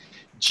confusing.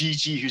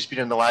 Gigi, who's been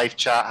in the live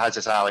chat, has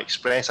his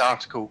AliExpress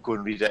article. Go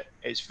and read it.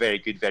 It's very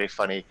good, very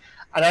funny,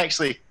 and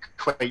actually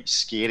quite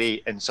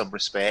scary in some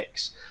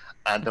respects.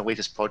 And the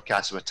latest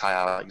podcast with Ty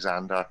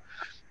Alexander.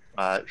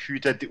 Who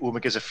did the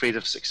Omega's Afraid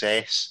of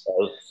Success? That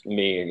was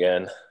me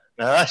again.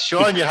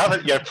 Sean,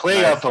 you're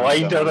playing a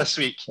blinder this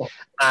week,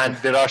 and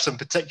there are some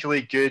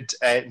particularly good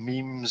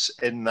memes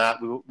in that.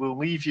 We'll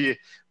leave you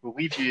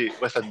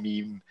with a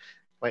meme.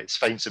 Let's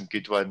find some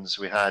good ones.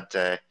 We had.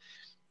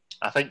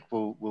 I think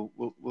we'll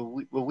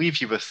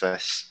leave you with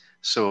this.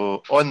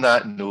 So on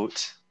that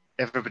note,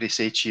 everybody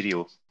say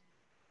cheerio.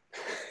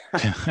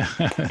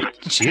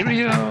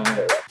 Cheerio.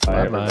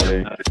 Bye,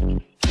 everybody.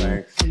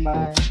 Thanks.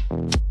 Bye.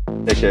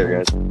 Take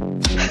care, guys.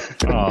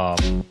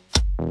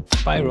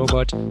 Bye,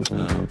 robot.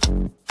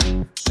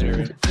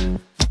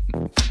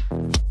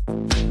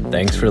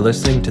 Thanks for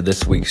listening to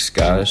this week's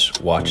Scottish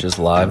Watches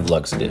Live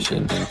Lugs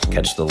Edition.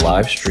 Catch the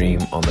live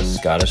stream on the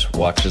Scottish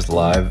Watches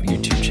Live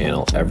YouTube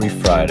channel every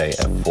Friday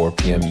at 4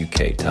 p.m.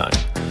 UK time.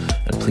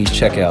 And please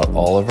check out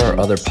all of our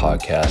other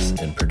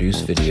podcasts and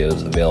produced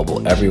videos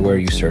available everywhere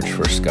you search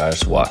for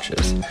Scottish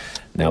Watches.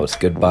 Now it's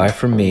goodbye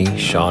from me,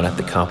 Sean at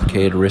The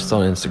Complicated Wrist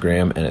on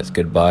Instagram, and it's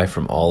goodbye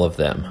from all of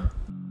them.